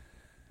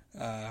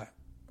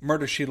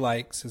 Murder She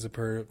Likes as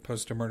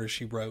opposed to Murder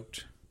She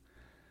Wrote,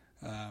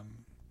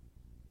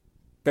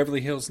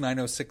 Beverly Hills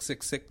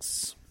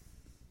 90266.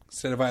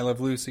 Instead of I Love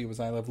Lucy, it was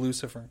I Love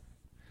Lucifer.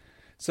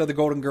 Instead of the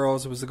Golden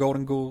Girls, it was the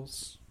Golden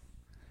Ghouls.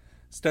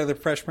 Instead of the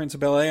Fresh Prince of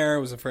Bel-Air,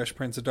 it was the Fresh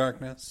Prince of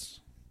Darkness.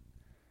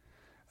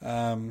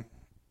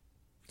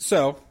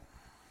 So,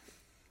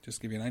 just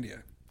to give you an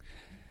idea.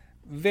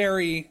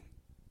 Very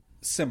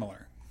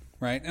similar,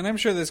 right? And I'm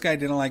sure this guy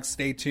didn't like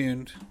Stay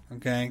Tuned,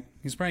 okay?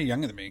 He's probably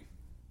younger than me.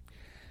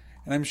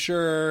 And I'm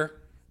sure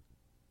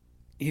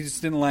he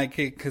just didn't like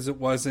it because it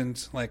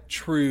wasn't like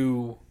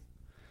true,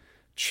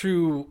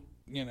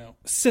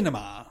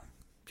 cinema.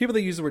 People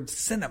that use the word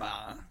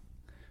cinema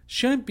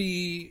shouldn't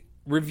be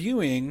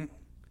reviewing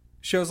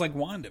shows like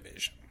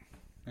WandaVision,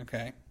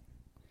 okay?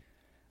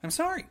 I'm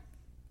sorry.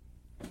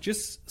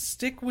 Just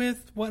stick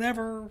with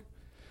whatever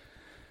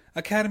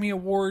Academy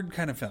Award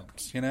kind of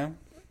films, I don't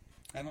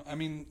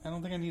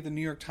think I need the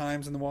New York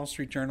Times and the Wall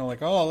Street Journal like,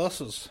 oh, this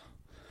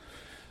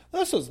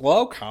is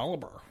low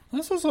caliber.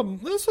 This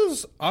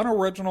is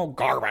unoriginal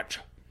garbage.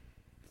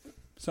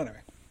 So anyway,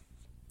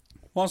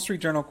 Wall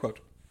Street Journal quote: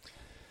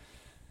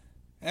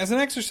 "As an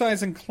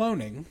exercise in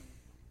cloning,"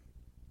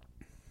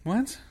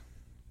 what?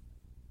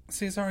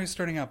 See, it's already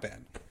starting out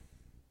bad.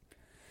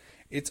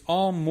 "It's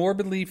all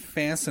morbidly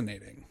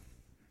fascinating.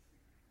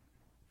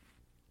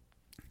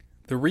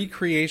 The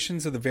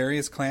recreations of the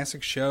various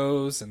classic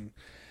shows and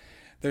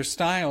their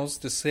styles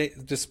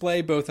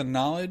display both a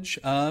knowledge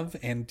of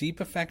and deep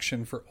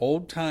affection for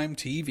old-time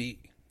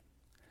TV.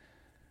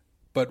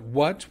 But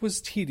what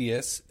was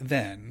tedious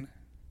then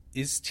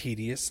is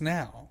tedious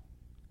now."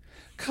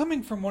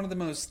 Coming from one of the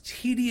most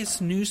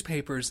tedious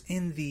newspapers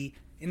in the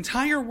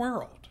entire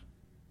world,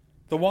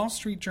 the Wall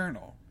Street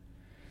Journal,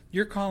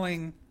 you're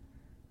calling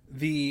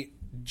the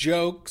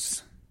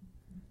jokes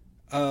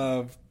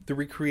of the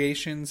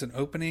recreations and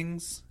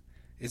openings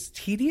is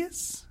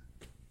tedious?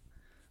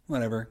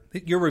 Whatever.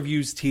 Your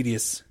review's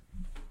tedious,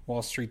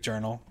 Wall Street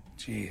Journal.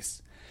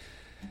 Jeez.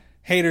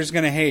 Haters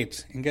gonna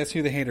hate. And guess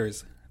who the hater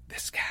is?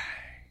 This guy.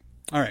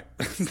 All right.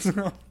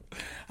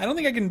 I don't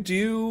think I can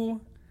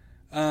do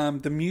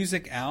the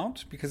music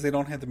out because they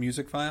don't have the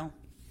music file.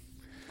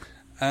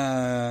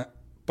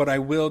 But I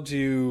will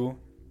do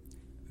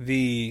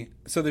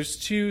so there's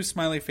two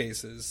smiley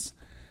faces.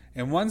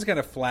 And one's got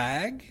a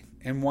flag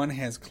and one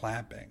has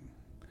clapping.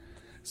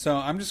 So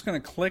I'm just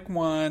going to click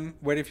one,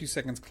 wait a few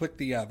seconds, click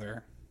the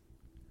other.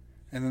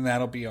 And then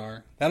that'll be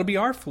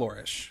our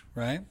flourish,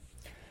 right?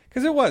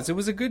 Because it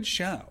was a good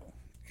show.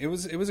 It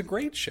was a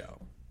great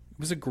show. It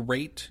was a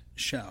great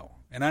show.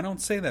 And I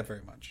don't say that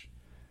very much.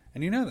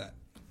 And you know that.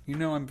 You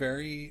know I'm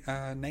very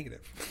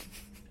negative.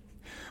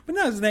 But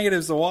not as negative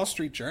as the Wall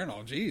Street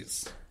Journal.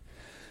 Jeez.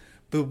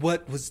 But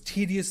what was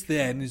tedious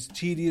then is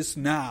tedious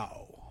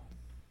now.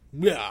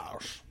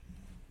 Yes.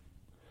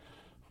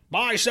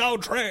 Buy, sell,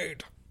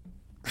 trade.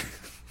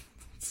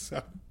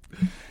 So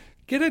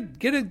get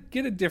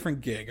a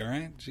different gig, all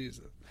right?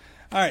 Jesus.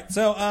 All right.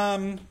 So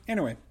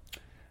anyway,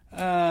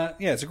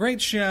 it's a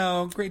great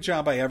show. Great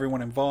job by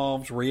everyone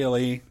involved.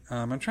 Really,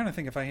 I'm trying to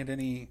think if I had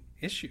any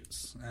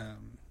issues.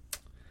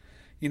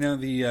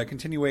 The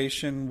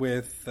continuation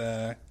with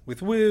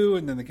Wu,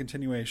 and then the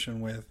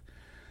continuation with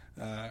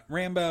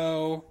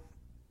Rambo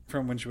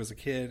from when she was a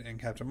kid, and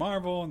Captain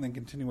Marvel, and then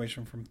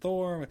continuation from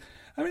Thor.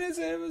 I mean,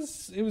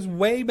 it was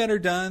way better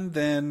done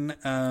than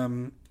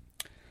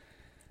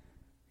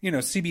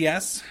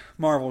CBS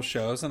Marvel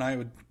shows, and I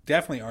would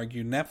definitely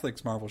argue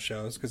Netflix Marvel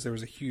shows because there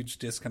was a huge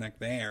disconnect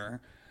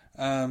there.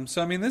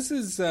 So I mean, this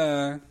is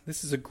a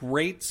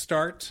great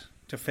start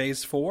to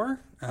Phase 4.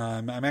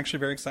 I'm actually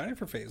very excited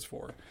for Phase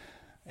 4,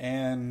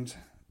 and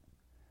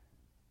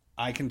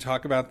I can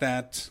talk about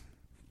that.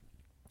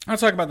 I'll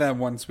talk about that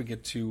once we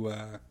get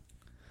to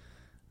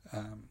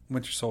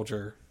Winter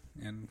Soldier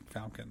and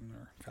Falcon,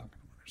 or Falcon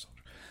and Winter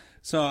Soldier.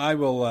 So I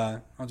will.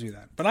 I'll do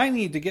that. But I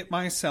need to get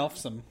myself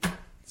some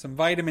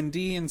vitamin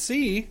D and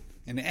C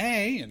and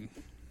A, and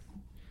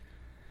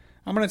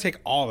I'm going to take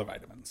all the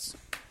vitamins.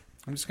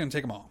 I'm just going to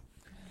take them all.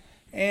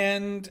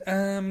 And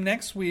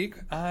next week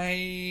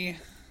I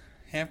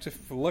have to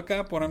look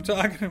up what I'm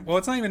talking about. Well,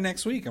 it's not even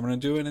next week. I'm going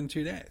to do it in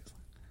 2 days.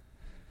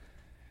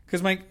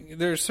 Because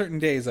there are certain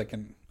days I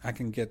can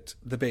get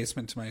the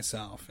basement to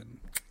myself, and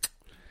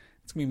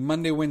it's gonna be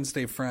Monday,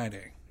 Wednesday,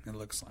 Friday. It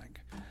looks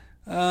like.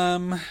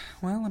 Well,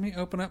 let me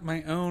open up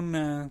my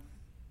own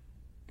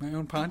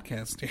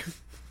podcast here.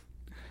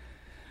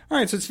 All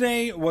right, so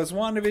today was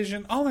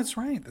WandaVision. Oh, that's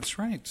right.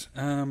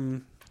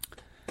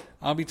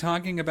 I'll be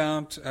talking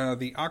about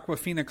the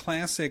Aquafina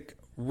Classic,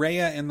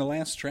 Raya and the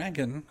Last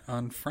Dragon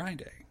on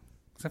Friday.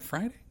 Is that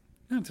Friday?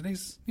 No,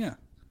 it's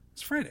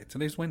Friday.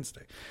 Today's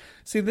Wednesday.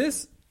 See,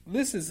 this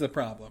is the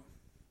problem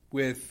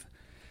with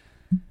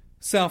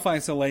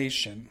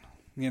self-isolation,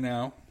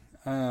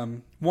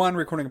 One,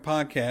 recording a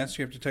podcast,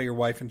 you have to tell your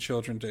wife and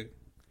children to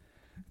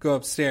go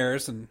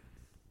upstairs and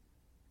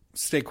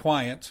stay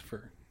quiet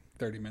for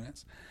 30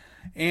 minutes.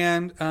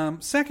 And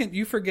second,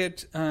 you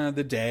forget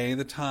the day,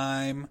 the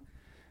time,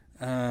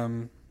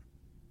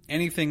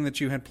 anything that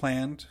you had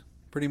planned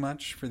pretty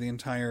much for the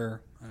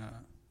entire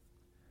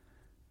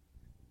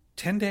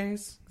 10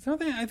 days. So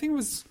I think it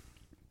was...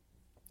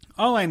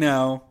 All I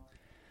know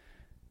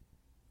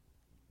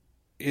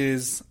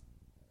is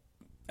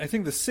I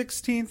think the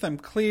 16th I'm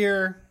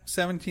clear,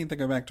 17th I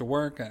go back to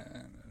work. I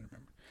don't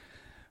remember.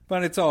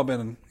 But it's all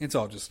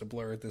just a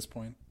blur at this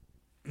point.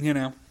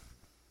 I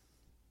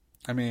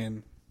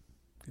mean,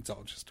 it's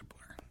all just a blur.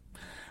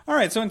 All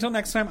right, so until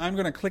next time, I'm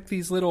going to click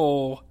these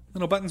little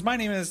buttons. My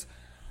name is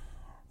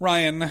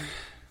Ryan.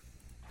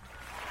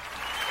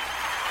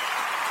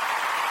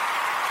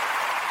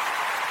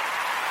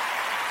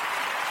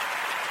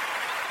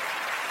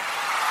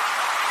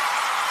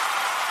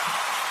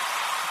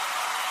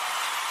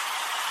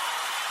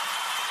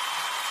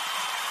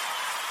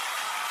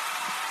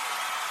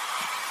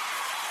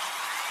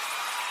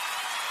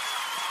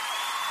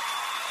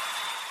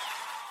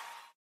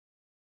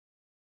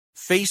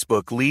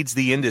 Facebook leads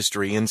the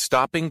industry in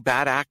stopping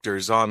bad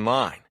actors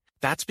online.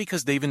 That's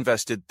because they've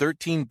invested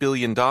 $13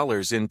 billion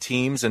in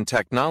teams and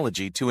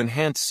technology to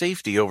enhance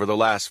safety over the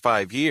last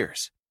 5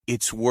 years.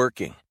 It's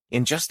working.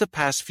 In just the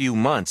past few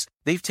months,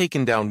 they've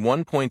taken down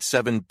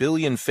 1.7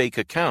 billion fake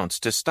accounts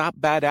to stop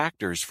bad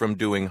actors from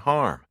doing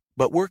harm.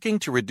 But working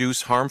to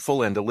reduce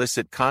harmful and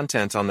illicit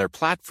content on their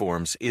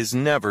platforms is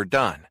never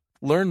done.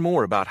 Learn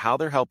more about how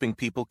they're helping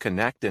people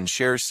connect and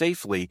share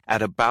safely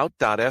at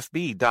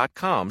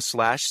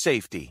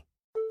about.fb.com/safety.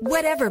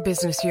 Whatever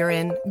business you're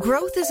in,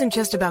 growth isn't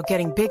just about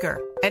getting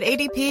bigger. At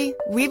ADP,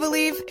 we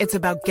believe it's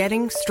about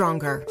getting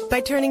stronger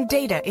by turning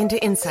data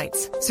into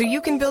insights so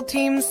you can build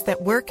teams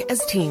that work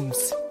as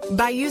teams.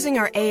 By using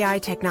our AI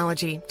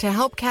technology to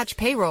help catch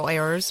payroll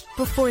errors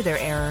before they're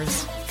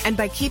errors. And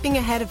by keeping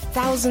ahead of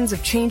thousands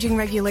of changing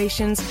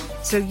regulations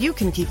so you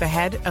can keep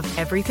ahead of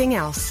everything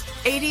else.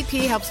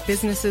 ADP helps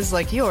businesses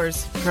like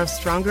yours grow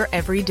stronger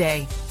every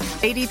day.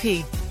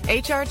 ADP,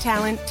 HR,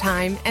 talent,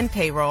 time, and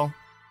payroll.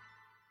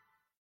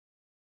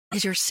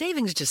 Is your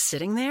savings just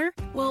sitting there?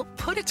 Well,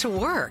 put it to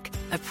work.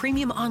 A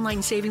premium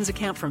online savings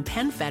account from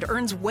PenFed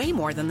earns way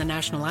more than the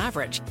national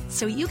average,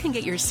 so you can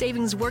get your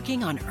savings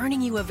working on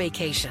earning you a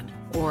vacation,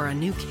 or a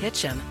new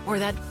kitchen, or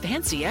that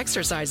fancy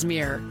exercise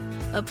mirror.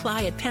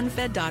 Apply at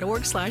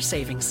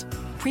PenFed.org/savings.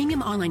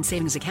 Premium online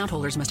savings account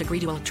holders must agree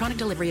to electronic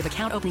delivery of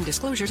account opening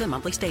disclosures and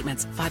monthly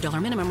statements.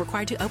 $5 minimum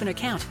required to open an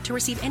account. To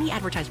receive any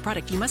advertised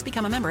product, you must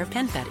become a member of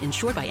PenFed,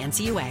 insured by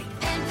NCUA.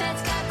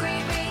 PenFed's got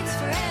great rates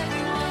for everyone.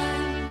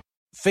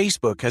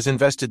 Facebook has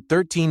invested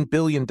 $13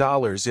 billion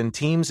in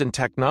teams and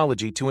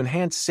technology to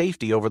enhance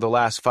safety over the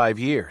last 5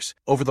 years.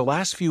 Over the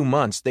last few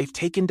months, they've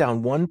taken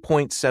down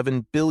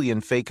 1.7 billion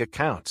fake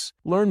accounts.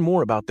 Learn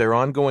more about their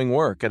ongoing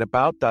work at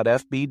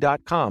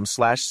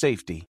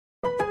about.fb.com/safety.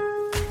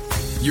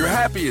 Your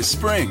happiest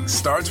spring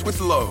starts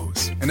with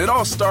Lowe's, and it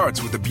all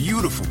starts with a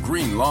beautiful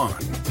green lawn.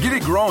 Get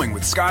it growing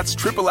with Scott's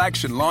Triple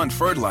Action Lawn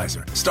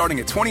Fertilizer, starting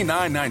at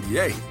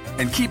 $29.98.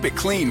 And keep it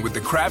clean with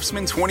the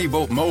Craftsman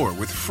 20-volt mower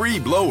with free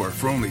blower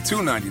for only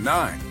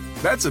 $2.99.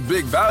 That's a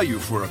big value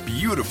for a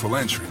beautiful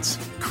entrance.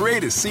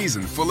 Create a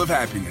season full of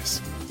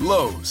happiness.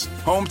 Lowe's,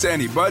 home to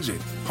any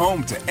budget,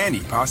 home to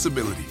any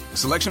possibility.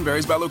 Selection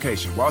varies by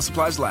location. While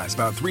supplies last,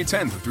 about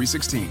 310 through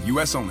 316.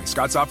 U.S. only.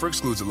 Scott's offer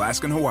excludes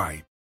Alaska and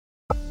Hawaii.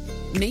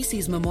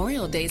 Macy's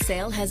Memorial Day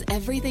sale has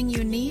everything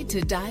you need to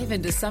dive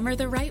into summer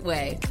the right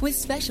way, with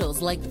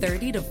specials like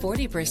 30 to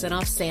 40%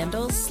 off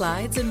sandals,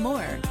 slides, and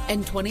more,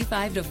 and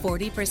 25 to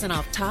 40%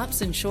 off tops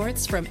and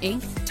shorts from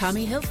Inc.,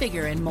 Tommy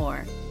Hilfiger, and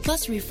more.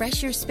 Plus,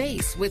 refresh your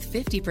space with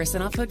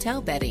 50% off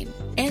hotel bedding.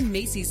 And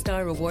Macy's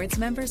Star Rewards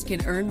members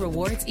can earn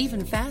rewards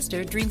even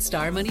faster during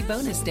Star Money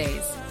bonus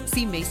days.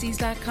 See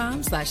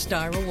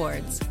Macys.com/Star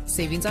Rewards.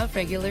 Savings off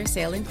regular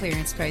sale and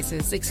clearance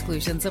prices.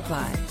 Exclusions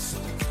apply.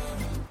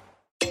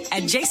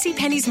 At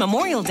JCPenney's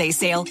Memorial Day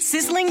sale,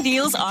 sizzling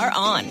deals are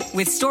on,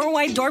 with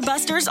store-wide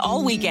doorbusters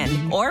all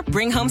weekend. Or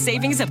bring home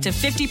savings up to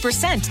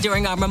 50%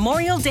 during our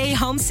Memorial Day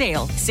home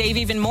sale. Save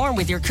even more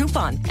with your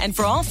coupon. And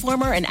for all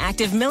former and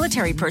active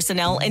military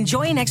personnel,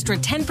 enjoy an extra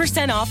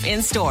 10% off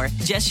in-store.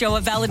 Just show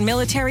a valid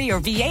military or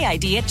VA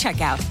ID at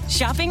checkout.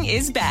 Shopping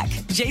is back.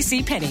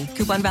 JCPenney.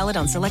 Coupon valid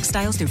on select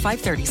styles through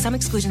 5/30. Some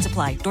exclusions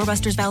apply.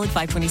 Doorbusters valid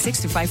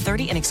 5/26 through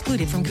 5/30 and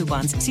excluded from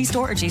coupons. See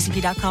store or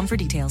jcp.com for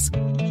details.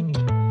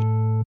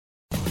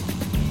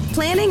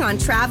 Planning on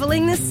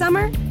traveling this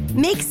summer?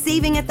 Make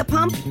saving at the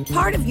pump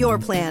part of your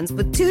plans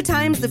with 2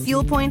 times the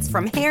fuel points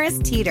from Harris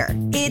Teeter.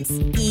 It's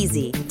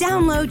easy.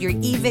 Download your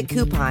eVic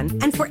coupon,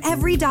 and for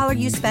every $1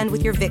 you spend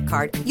with your Vic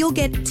card, you'll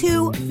get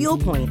 2 fuel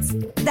points.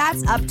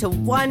 That's up to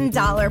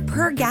 $1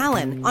 per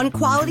gallon on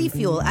quality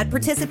fuel at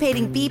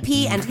participating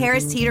BP and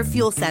Harris Teeter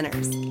fuel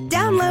centers.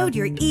 Download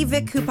your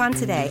eVic coupon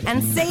today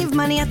and save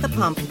money at the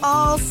pump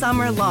all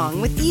summer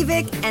long with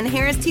eVic and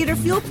Harris Teeter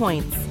fuel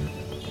points.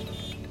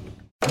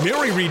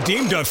 Mary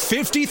redeemed a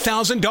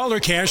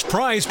 $50,000 cash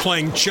prize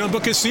playing Chumba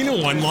Casino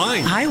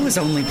online. I was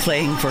only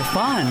playing for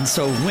fun,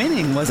 so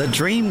winning was a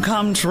dream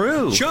come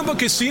true. Chumba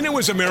Casino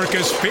is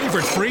America's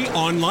favorite free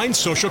online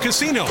social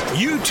casino.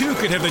 You too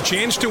could have the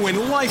chance to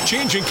win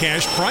life-changing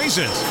cash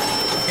prizes.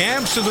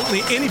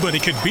 Absolutely anybody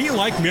could be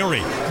like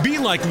Mary. Be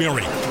like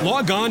Mary.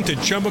 Log on to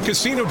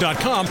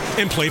ChumbaCasino.com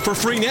and play for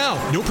free now.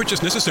 No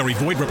purchase necessary.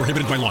 Void where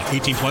prohibited by law.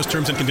 18 plus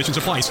terms and conditions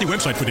apply. See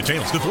website for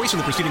details. The voice in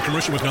the preceding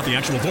commercial was not the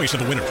actual voice of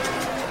the winner.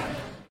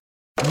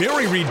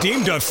 Mary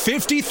redeemed a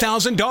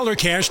 $50,000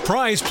 cash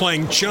prize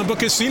playing Chumba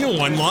Casino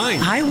online.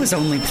 I was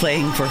only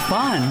playing for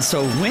fun,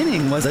 so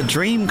winning was a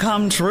dream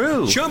come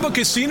true. Chumba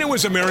Casino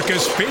is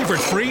America's favorite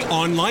free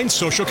online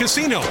social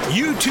casino.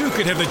 You too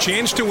could have the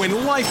chance to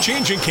win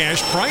life-changing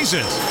cash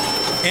prizes.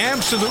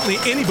 Absolutely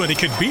anybody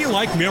could be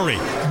like Mary.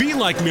 Be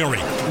like Mary.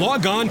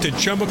 Log on to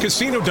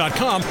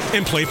ChumbaCasino.com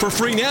and play for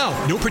free now.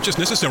 No purchase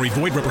necessary.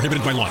 Void where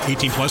prohibited by law.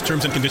 18 plus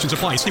terms and conditions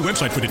apply. See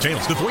website for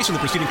details. The voice in the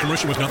preceding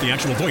commercial was not the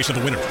actual voice of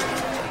the winner.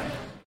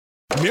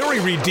 Mary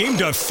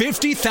redeemed a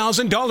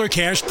 $50,000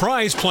 cash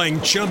prize playing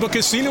Chumba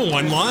Casino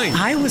online.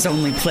 I was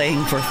only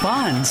playing for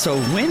fun, so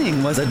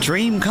winning was a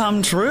dream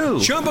come true.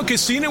 Chumba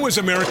Casino is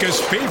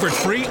America's favorite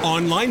free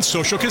online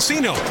social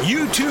casino.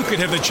 You too could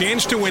have the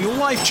chance to win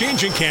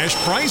life-changing cash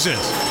prizes.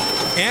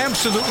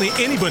 Absolutely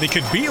anybody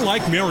could be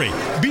like Mary.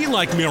 Be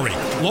like Mary.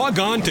 Log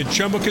on to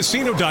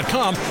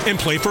ChumbaCasino.com and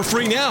play for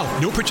free now.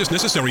 No purchase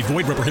necessary.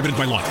 Void where prohibited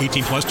by law.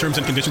 18 plus terms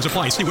and conditions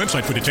apply. See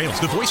website for details.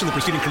 The voice in the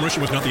preceding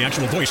commercial was not the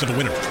actual voice of the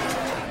winner.